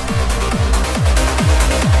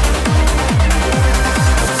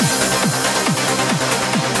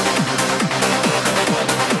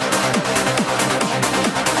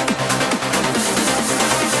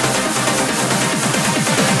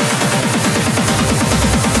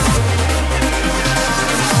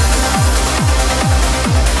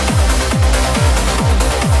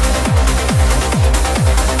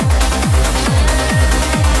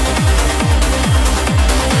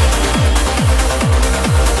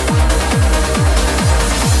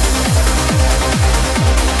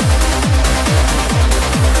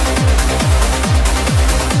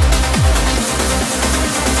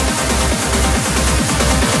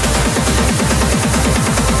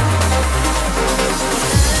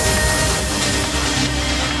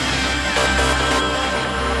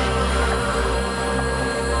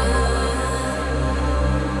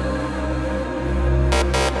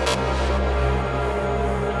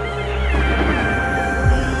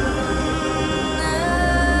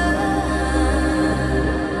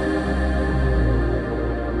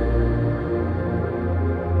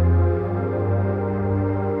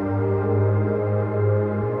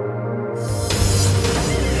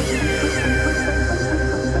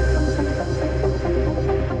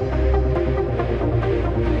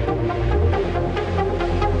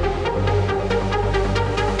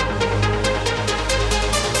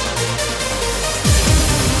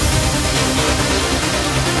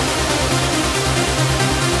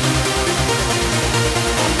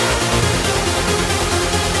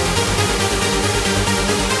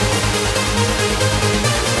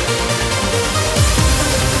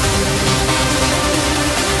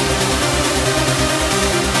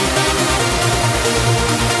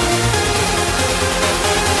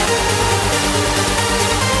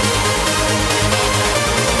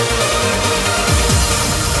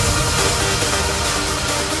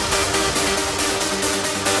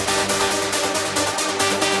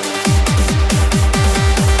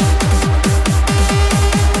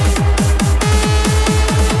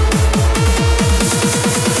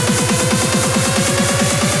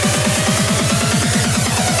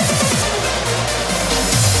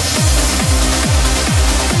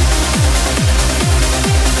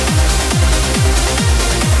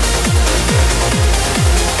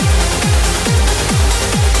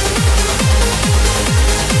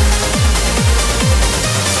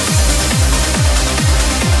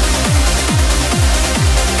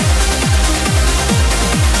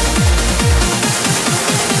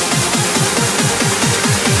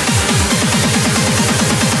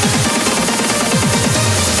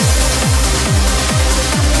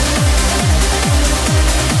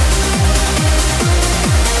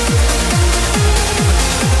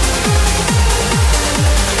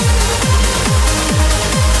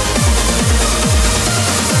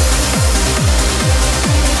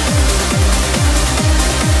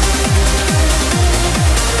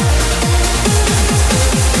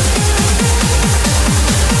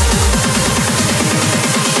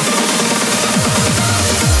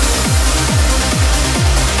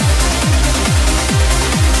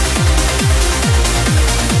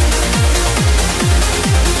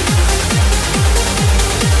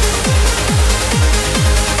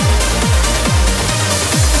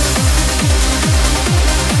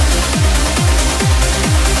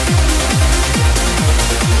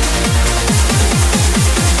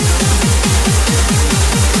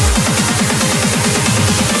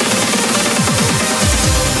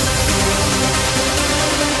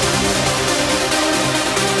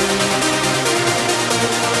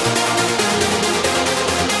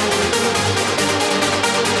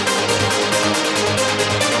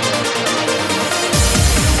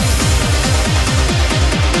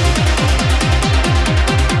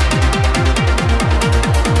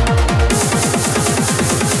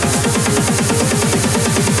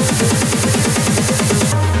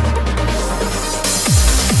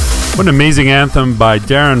 What an amazing anthem by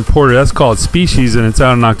Darren Porter. That's called Species, and it's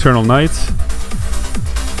out on Nocturnal Nights.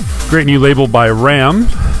 Great new label by Ram.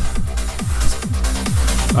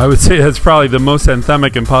 I would say that's probably the most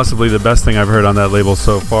anthemic and possibly the best thing I've heard on that label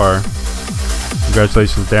so far.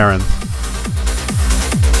 Congratulations, Darren.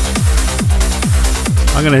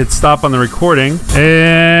 I'm going to hit stop on the recording.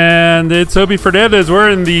 And it's Obi Fernandez. We're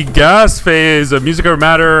in the gas phase of Music Over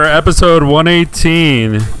Matter, episode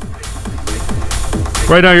 118.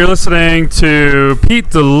 Right now you're listening to Pete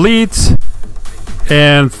Delete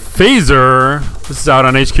and Phaser. This is out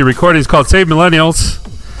on HQ Recordings, called Save Millennials.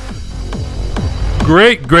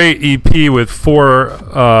 Great EP with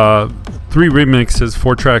three remixes,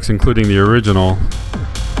 4 tracks, including the original.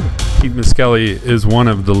 Pete Miskelly is one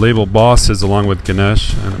of the label bosses, along with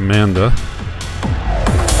Ganesh and Amanda.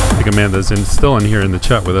 I think Amanda's still in here in the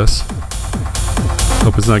chat with us.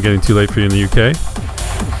 Hope it's not getting too late for you in the UK.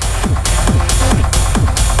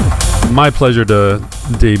 My pleasure to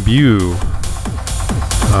debut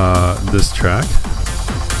this track.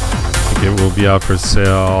 I think it will be out for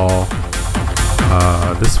sale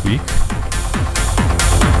this week.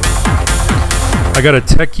 I got a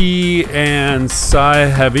techie and sci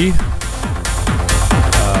heavy,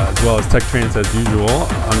 as well as tech trance as usual.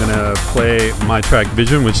 I'm gonna play my track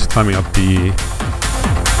Vision, which is climbing up the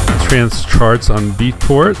trance charts on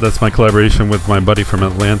Beatport. That's my collaboration with my buddy from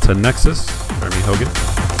Atlanta, Nexus, Jeremy Hogan.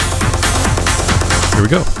 Here we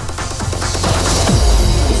go.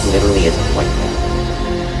 It literally is a point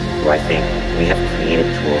where I think we have created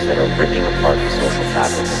tools that are ripping apart the social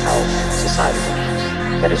fabric of how society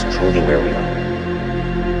functions. That is truly where we are.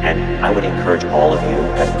 And I would encourage all of you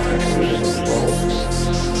as future leaders of the world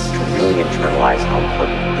to really internalize how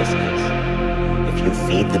important this is. If you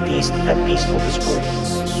feed the beast, that beast will destroy you.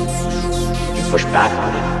 If you push back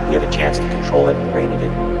on it, we have a chance to control it and rein it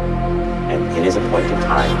in. And it is a point in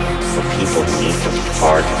time where people need to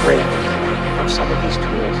charge break from some of these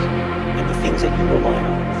tools and the things that you rely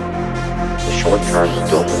on. The short-term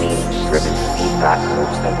dopamine-driven feedback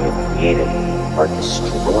loops that we have created are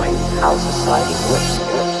destroying how society works.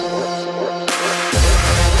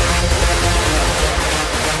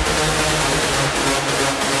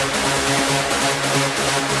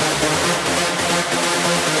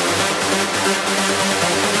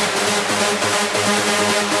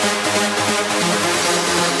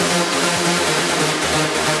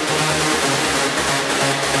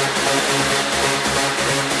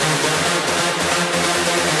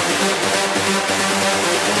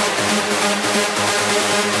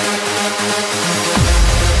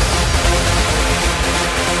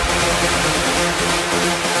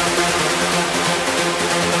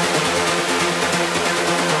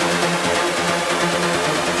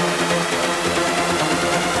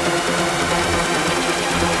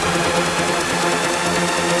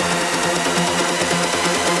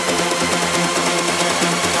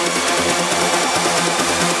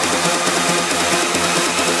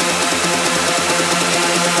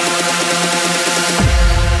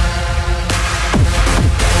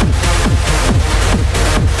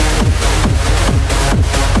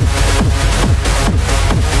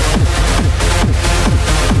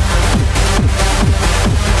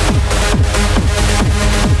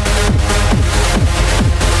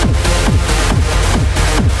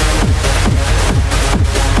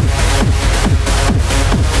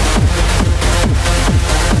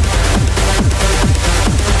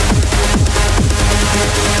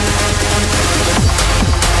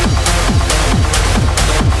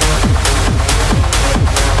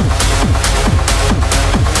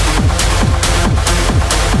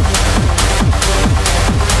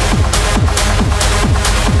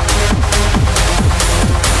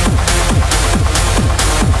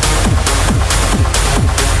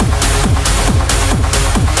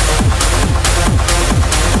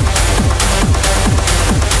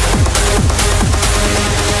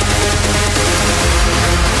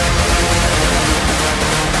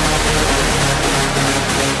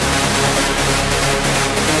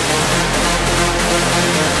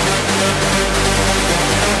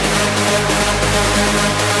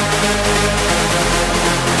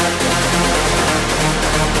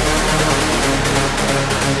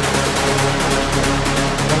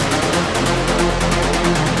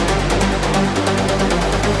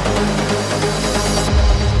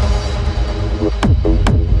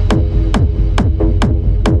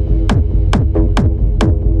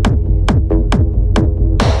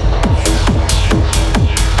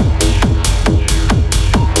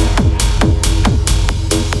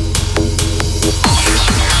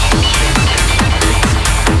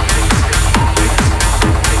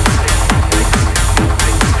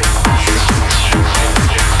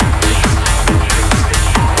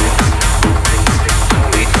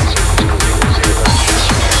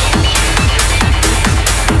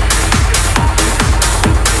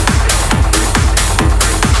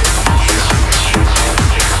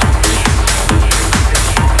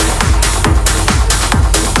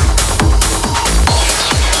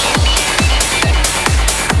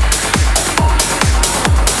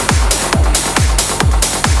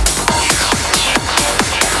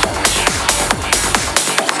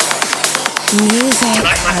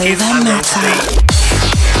 over and then matter.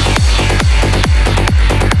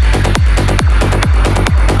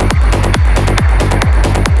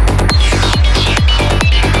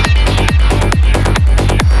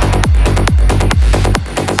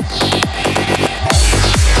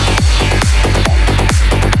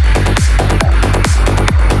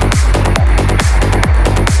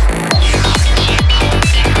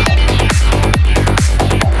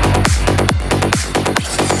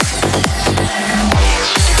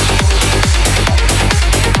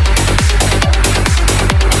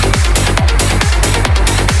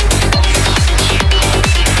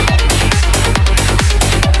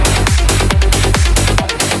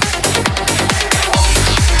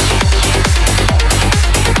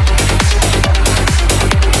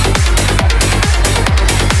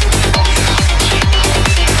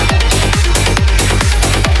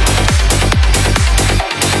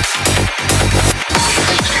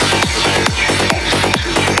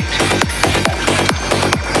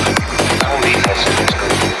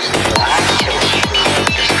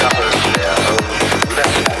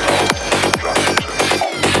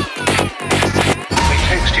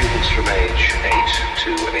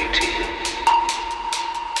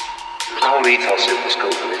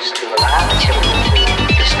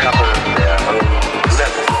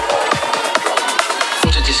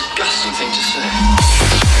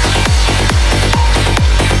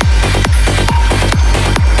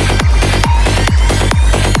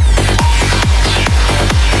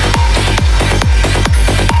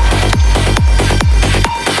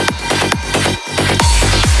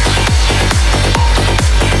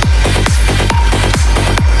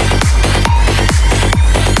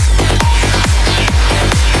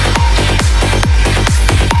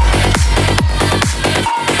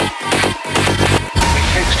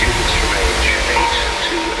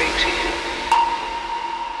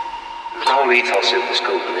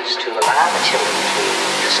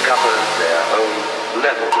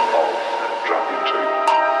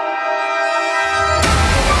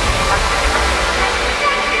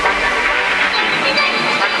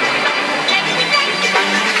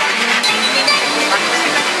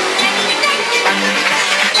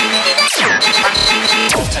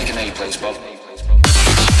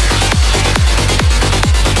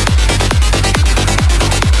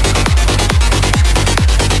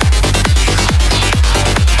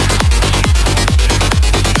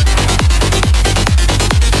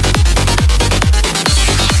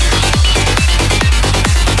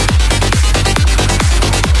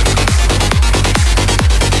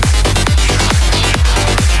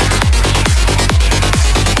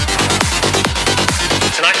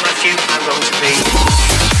 speed.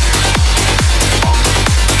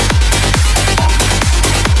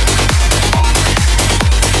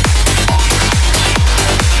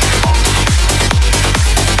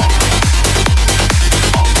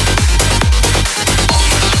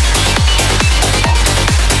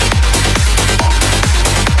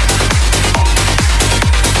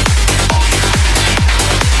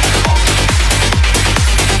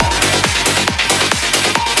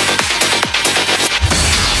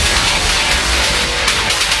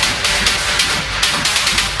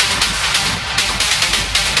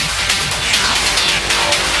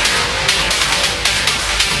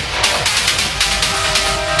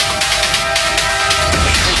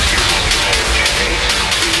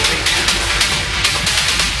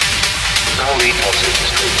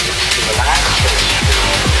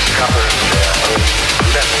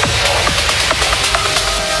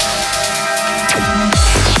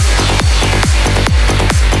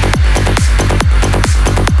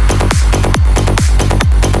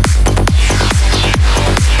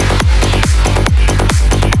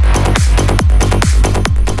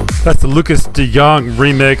 That's the Lucas de Jong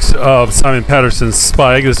remix of Simon Patterson's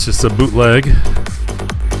Spike. It's just a bootleg.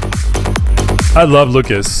 I love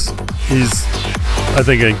Lucas. He's, I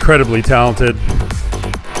think, incredibly talented.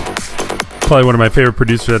 Probably one of my favorite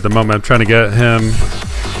producers at the moment. I'm trying to get him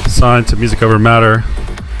signed to Music Over Matter.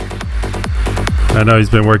 I know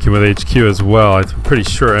he's been working with HQ as well. I'm pretty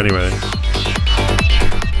sure anyway.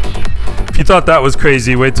 If you thought that was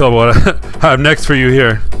crazy, wait till what I have next for you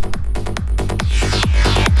here.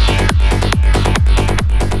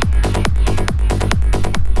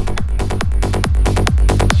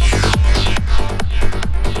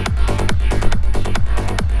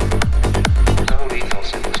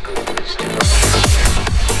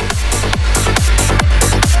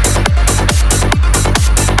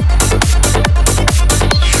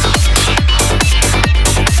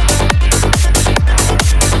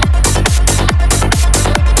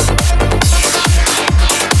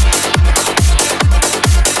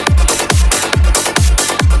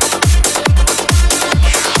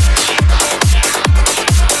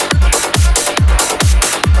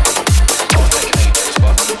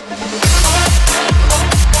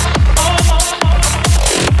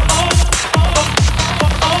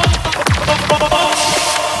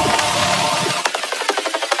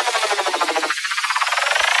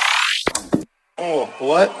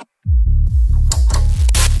 what?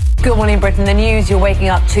 Good morning, Britain. The news you're waking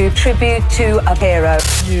up to. Tribute to a hero.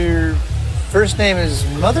 Your first name is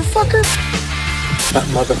Motherfucker? Not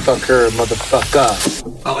Motherfucker,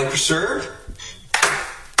 Motherfucker. I like preserve.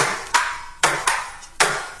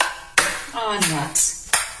 Oh,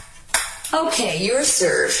 nuts. Okay, your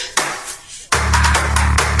serve.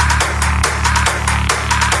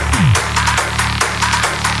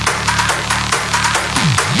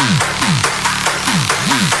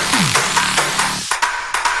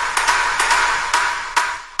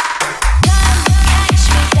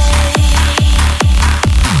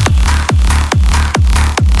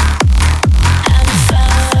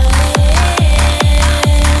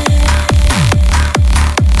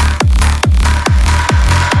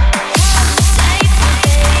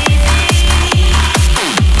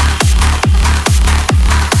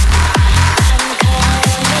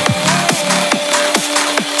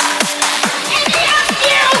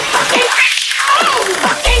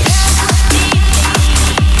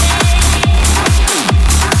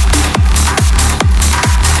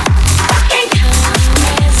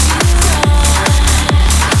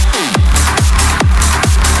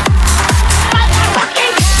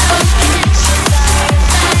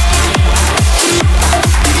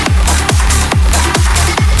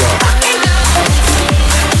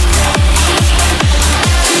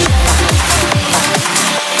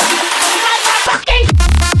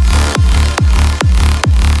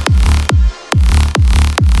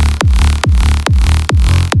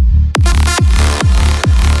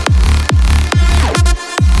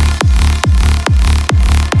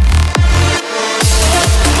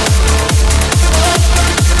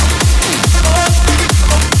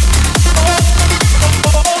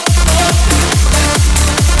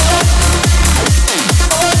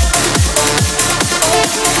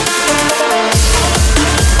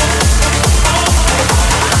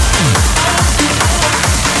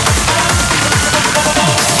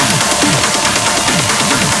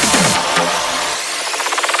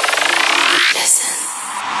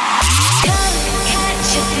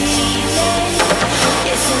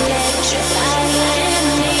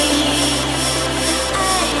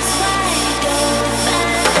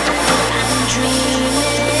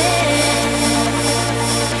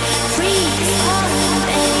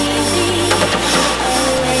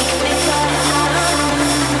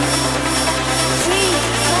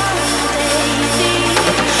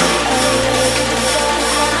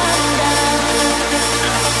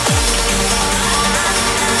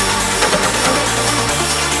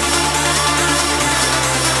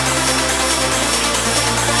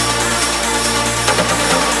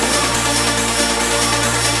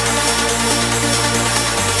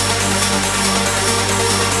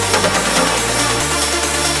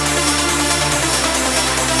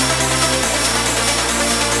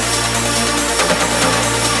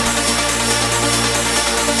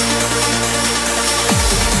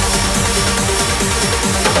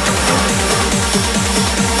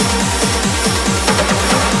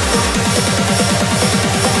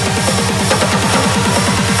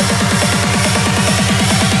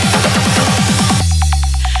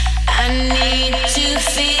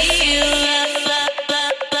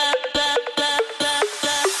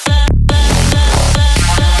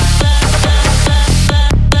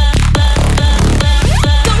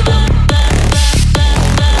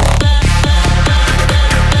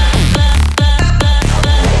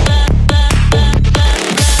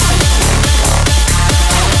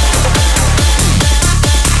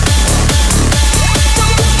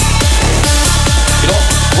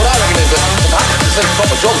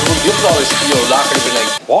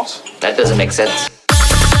 What? That doesn't make sense.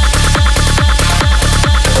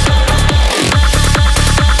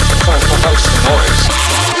 Trying to cut out some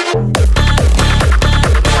noise.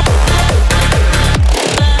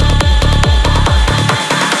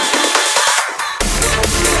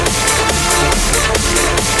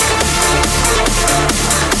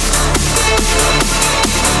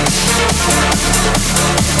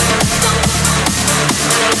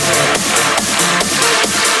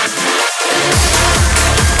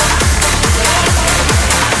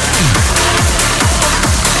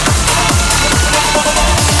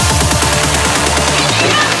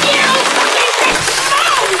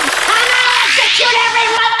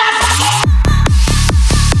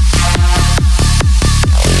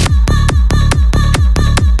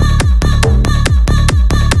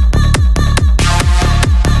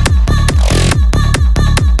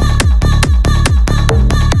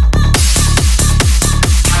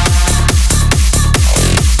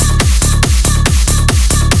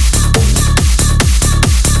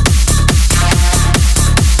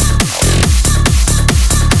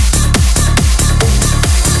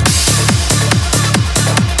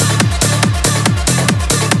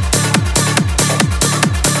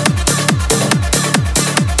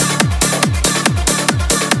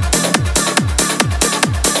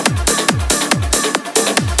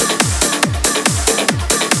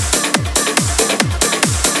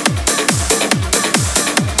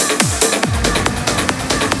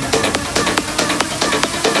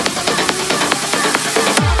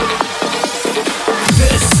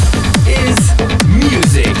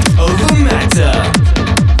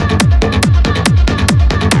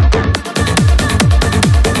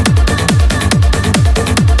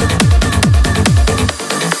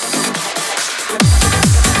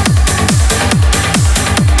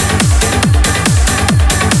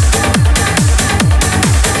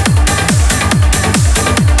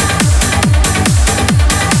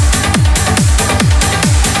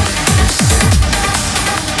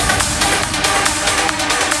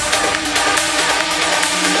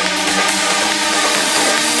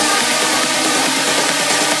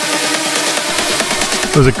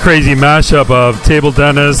 It was a crazy mashup of Table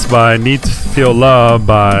Tennis by Need to Feel Love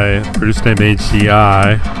by a producer named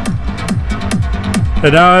HDI.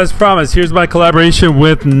 And now, as promised, here's my collaboration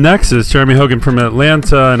with Nexus. Jeremy Hogan from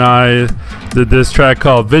Atlanta and I did this track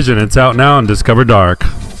called Vision. It's out now on Discover Dark.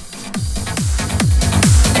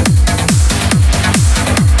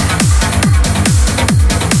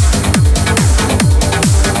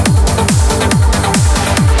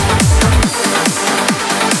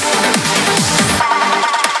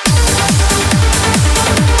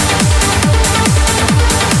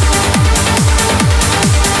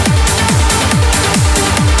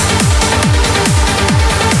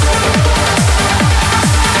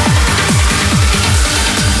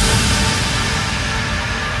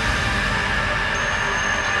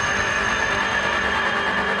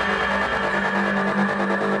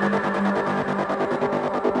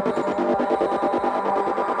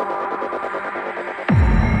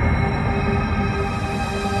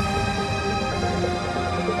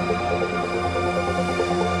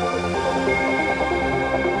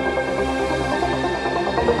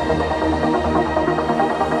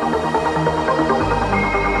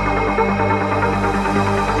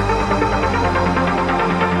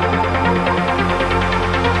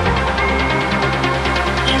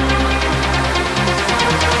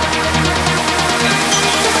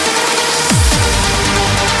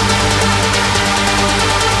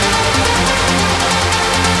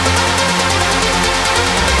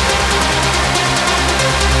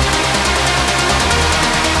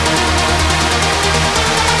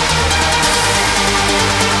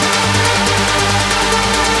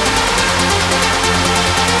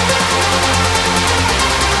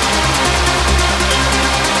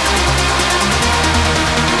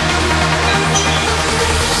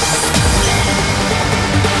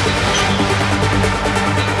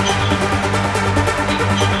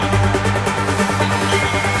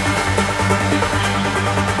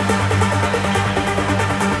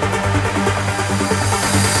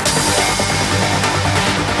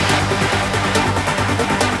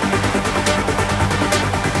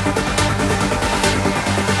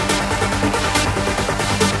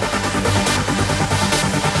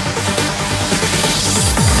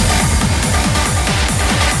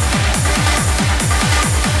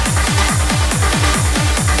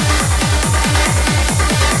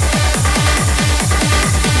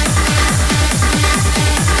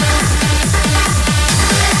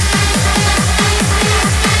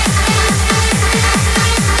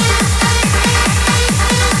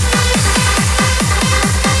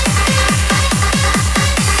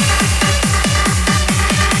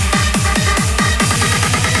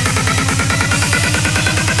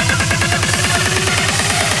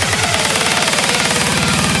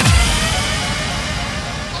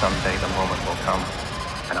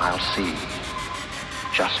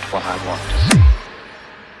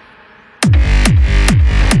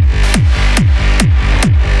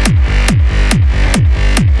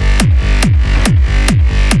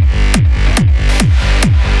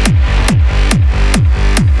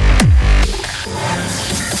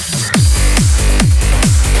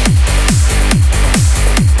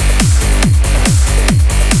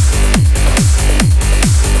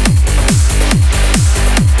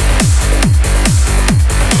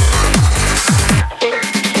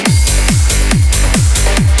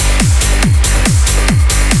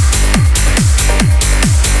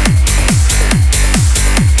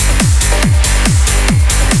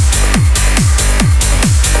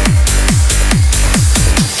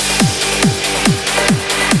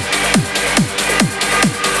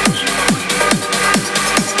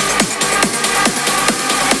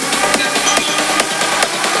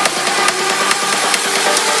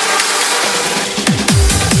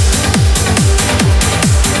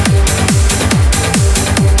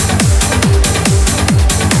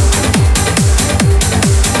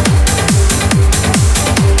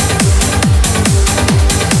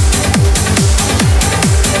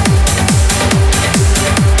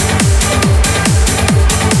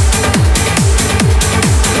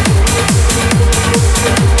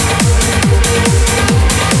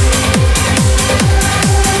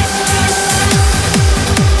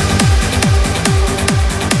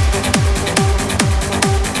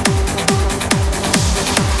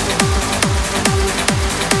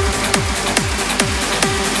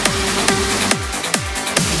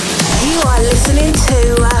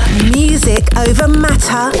 Over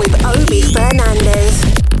Matter with Obi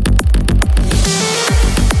Fernandez.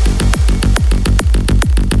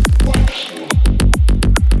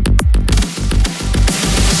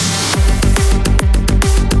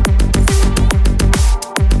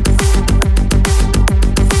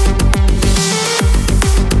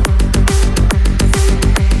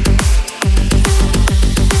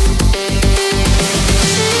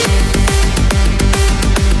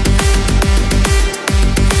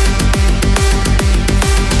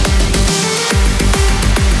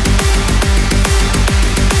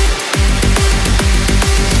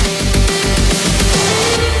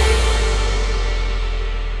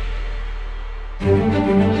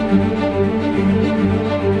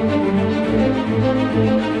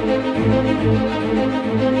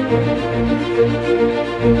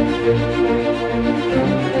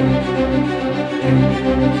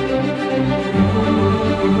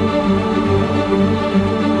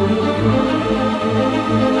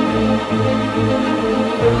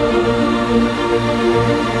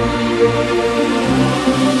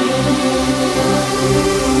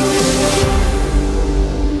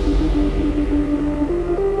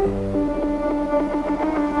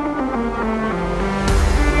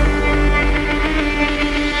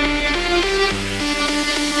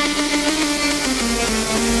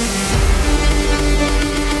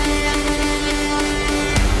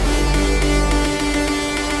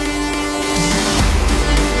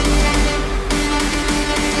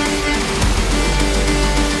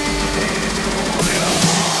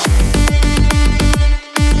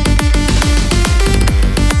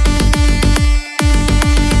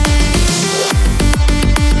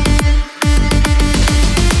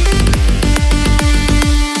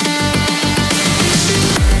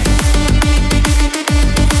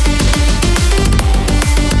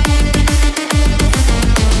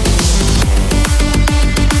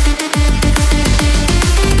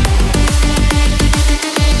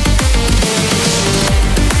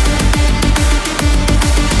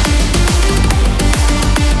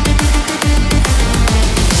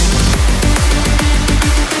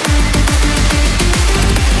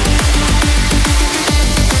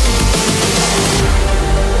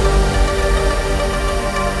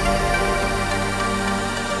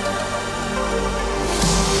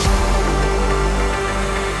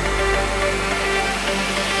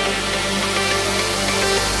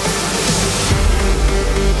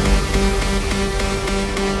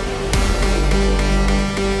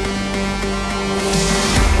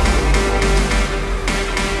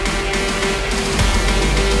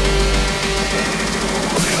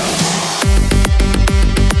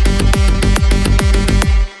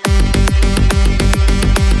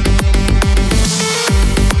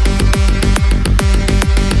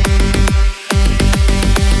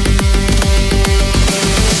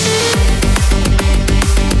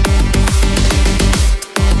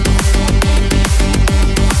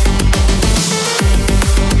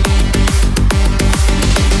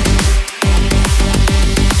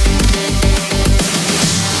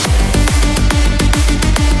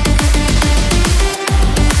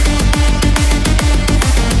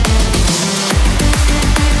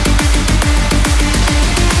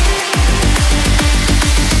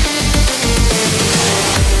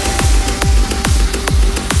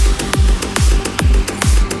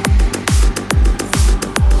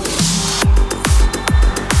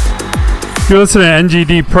 You're listening to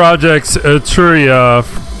NGD Projects Etruria,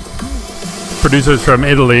 producers from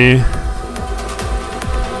Italy.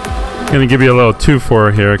 Gonna give you a little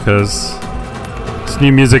 2-4 here because it's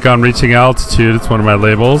new music on Reaching Altitude. It's one of my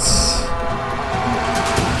labels.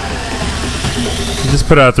 I just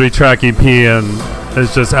put out a 3-track EP and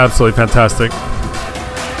it's just absolutely fantastic.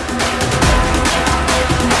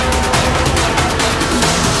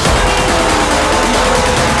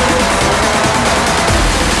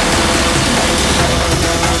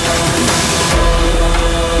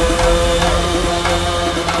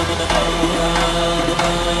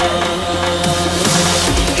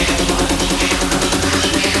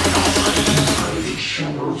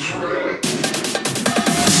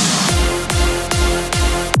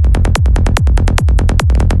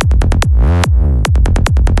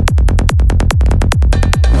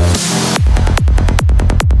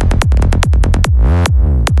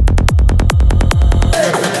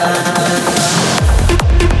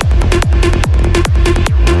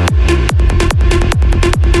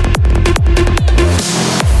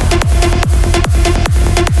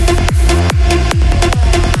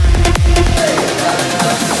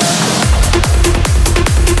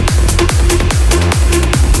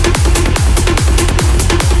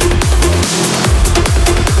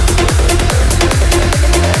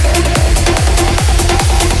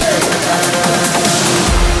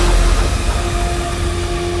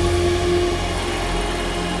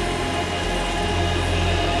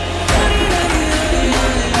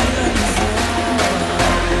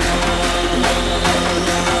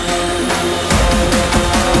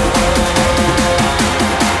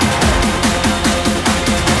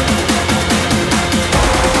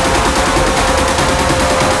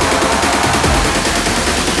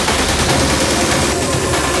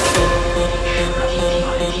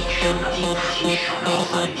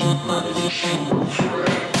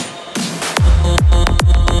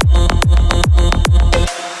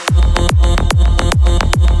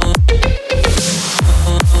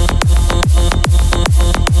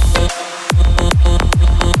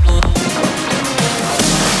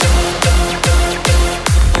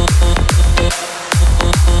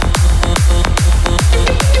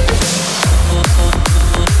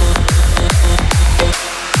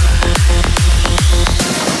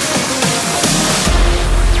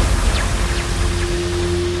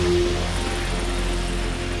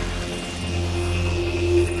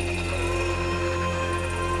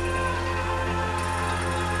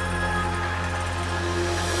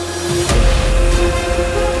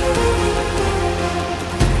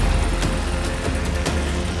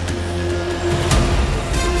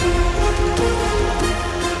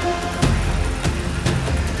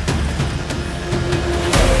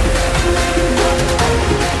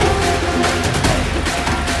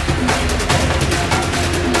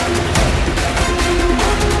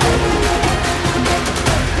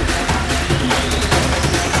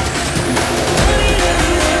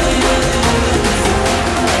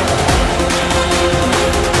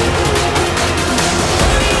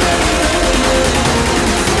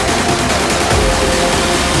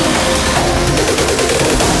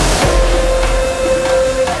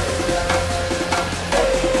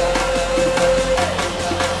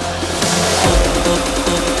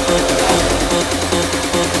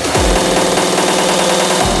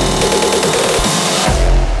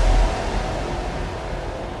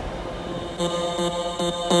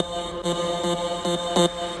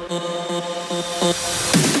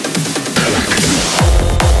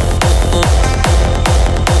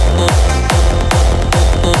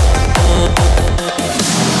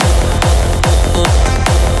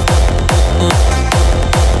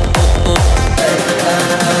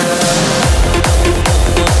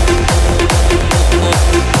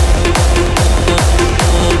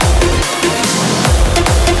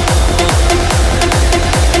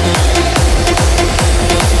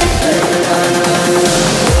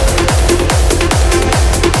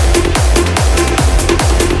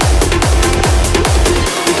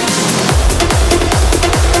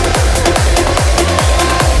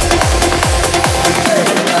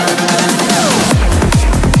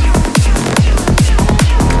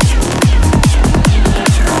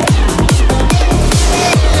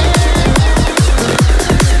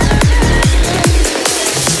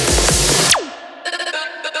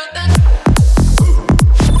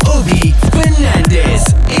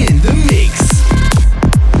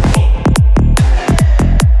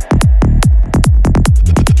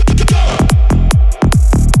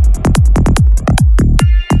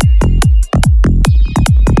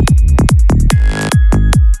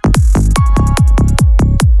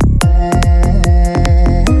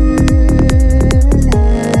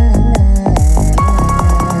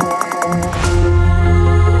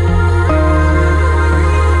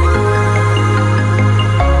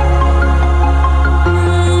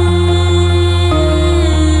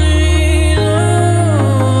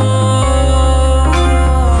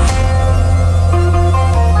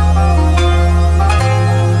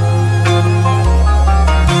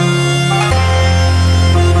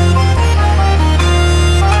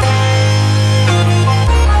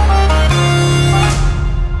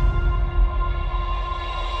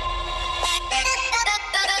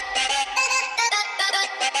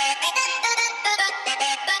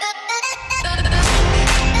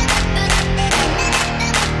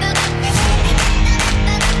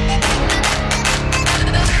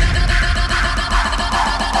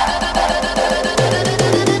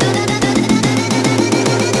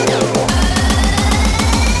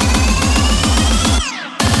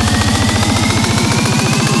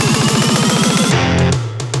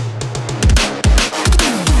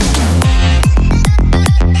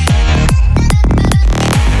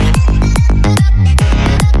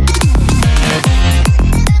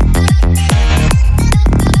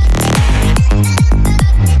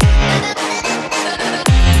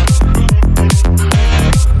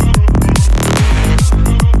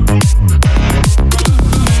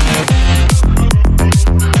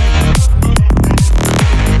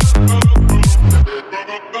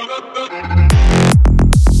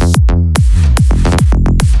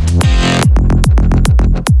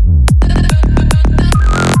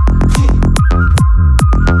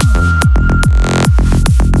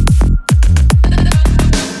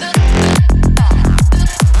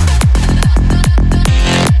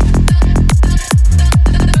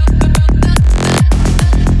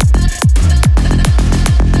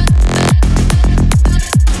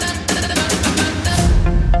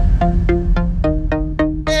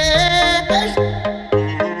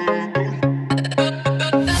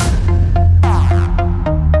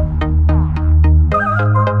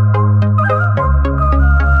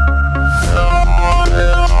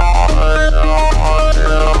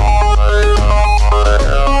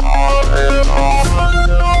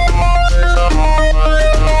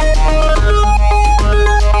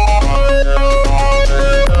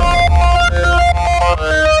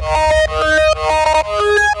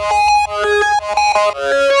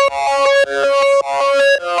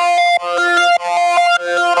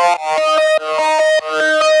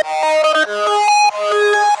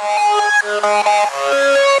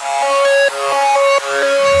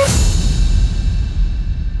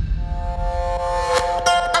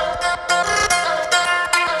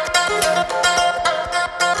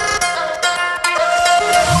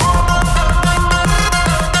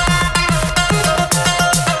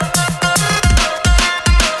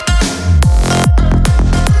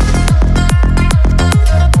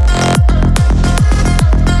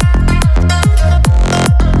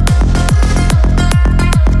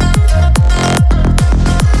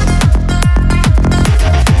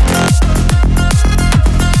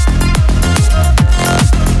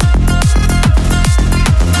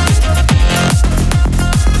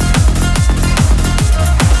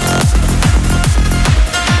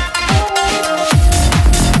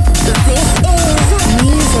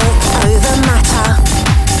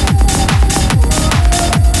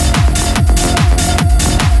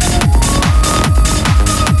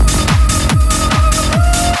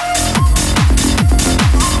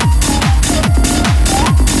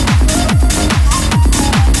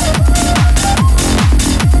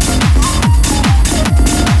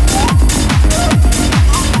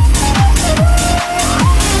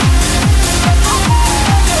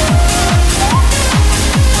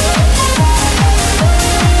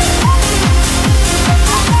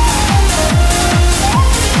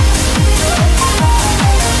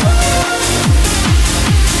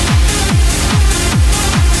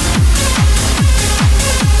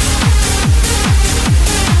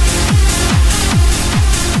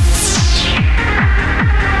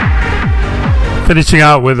 Finishing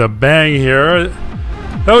out with a bang here.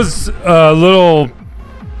 That was a little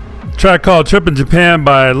track called Trip in Japan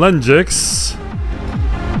by Lenjix.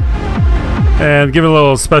 And giving a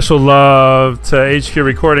little special love to HQ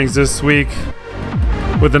Recordings this week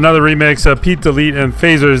with another remix of Pete Delete and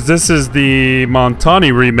Phasers. This is the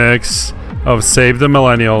Montani remix of Save the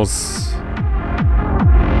Millennials.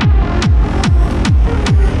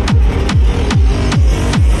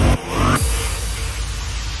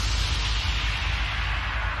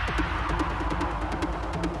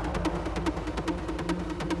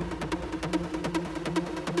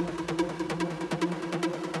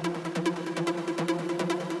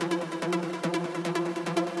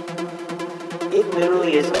 It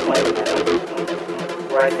literally is a play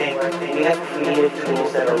where I think we have created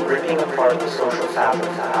tools that are ripping apart the social fabric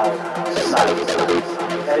of how society is.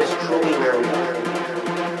 That is truly where we are.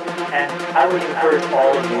 And I would encourage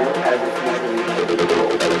all of you as a future leader to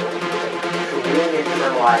really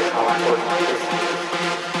internalize how important this is.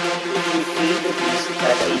 If we feed the beast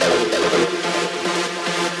that eats us,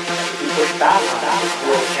 if we push back on that,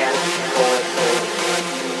 we'll chance to control it fully.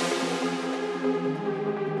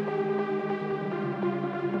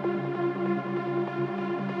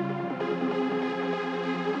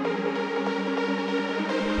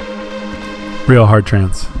 Real hard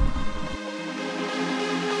trance.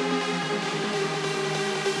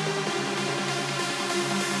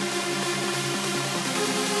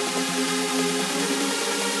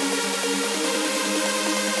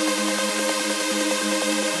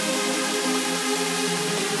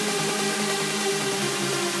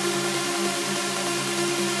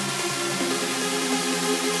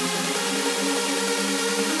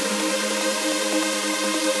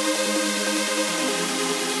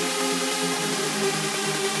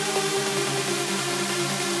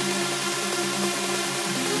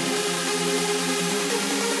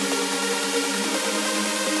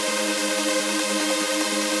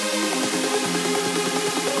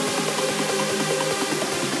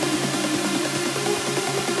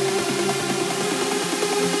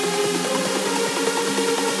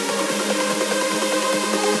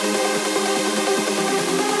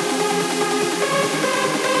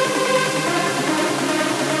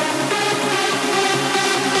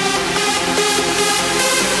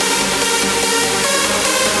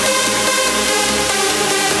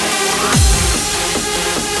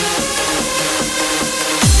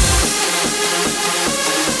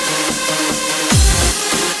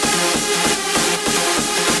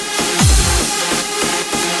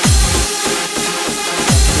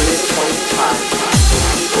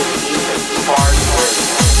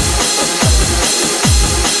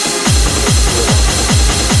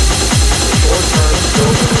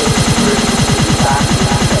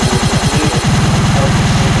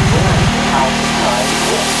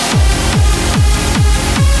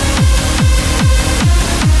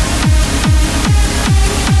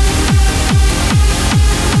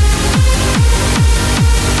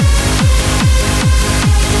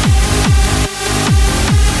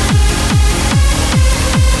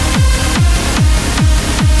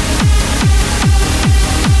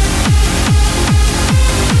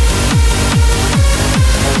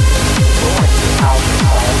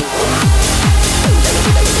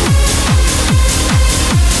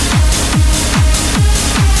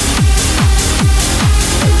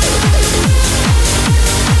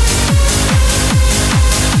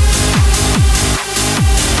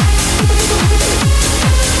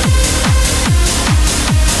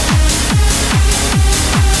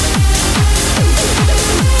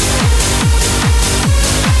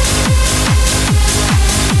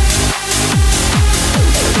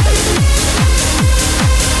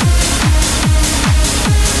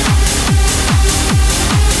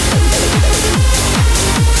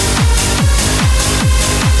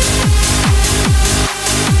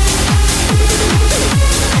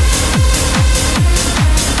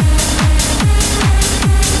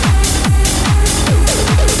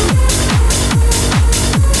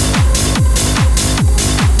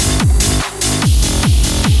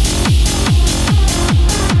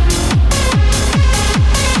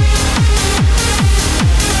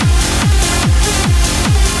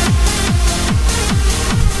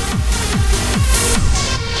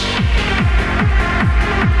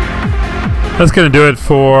 That's going to do it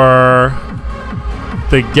for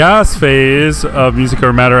the gas phase of Music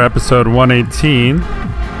Over Matter episode 118.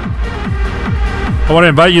 I want to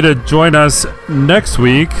invite you to join us next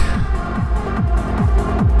week.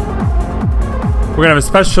 We're going to have a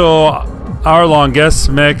special hour-long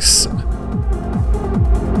guest mix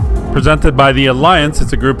presented by The Alliance.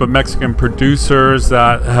 It's a group of Mexican producers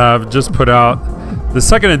that have just put out the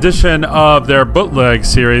second edition of their bootleg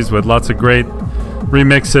series with lots of great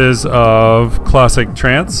remixes of classic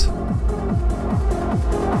trance.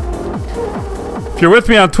 If you're with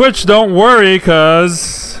me on Twitch, don't worry,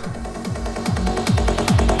 because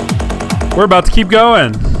we're about to keep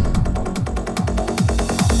going.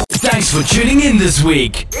 Thanks for tuning in this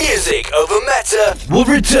week. Music Over Matter will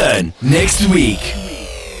return next week.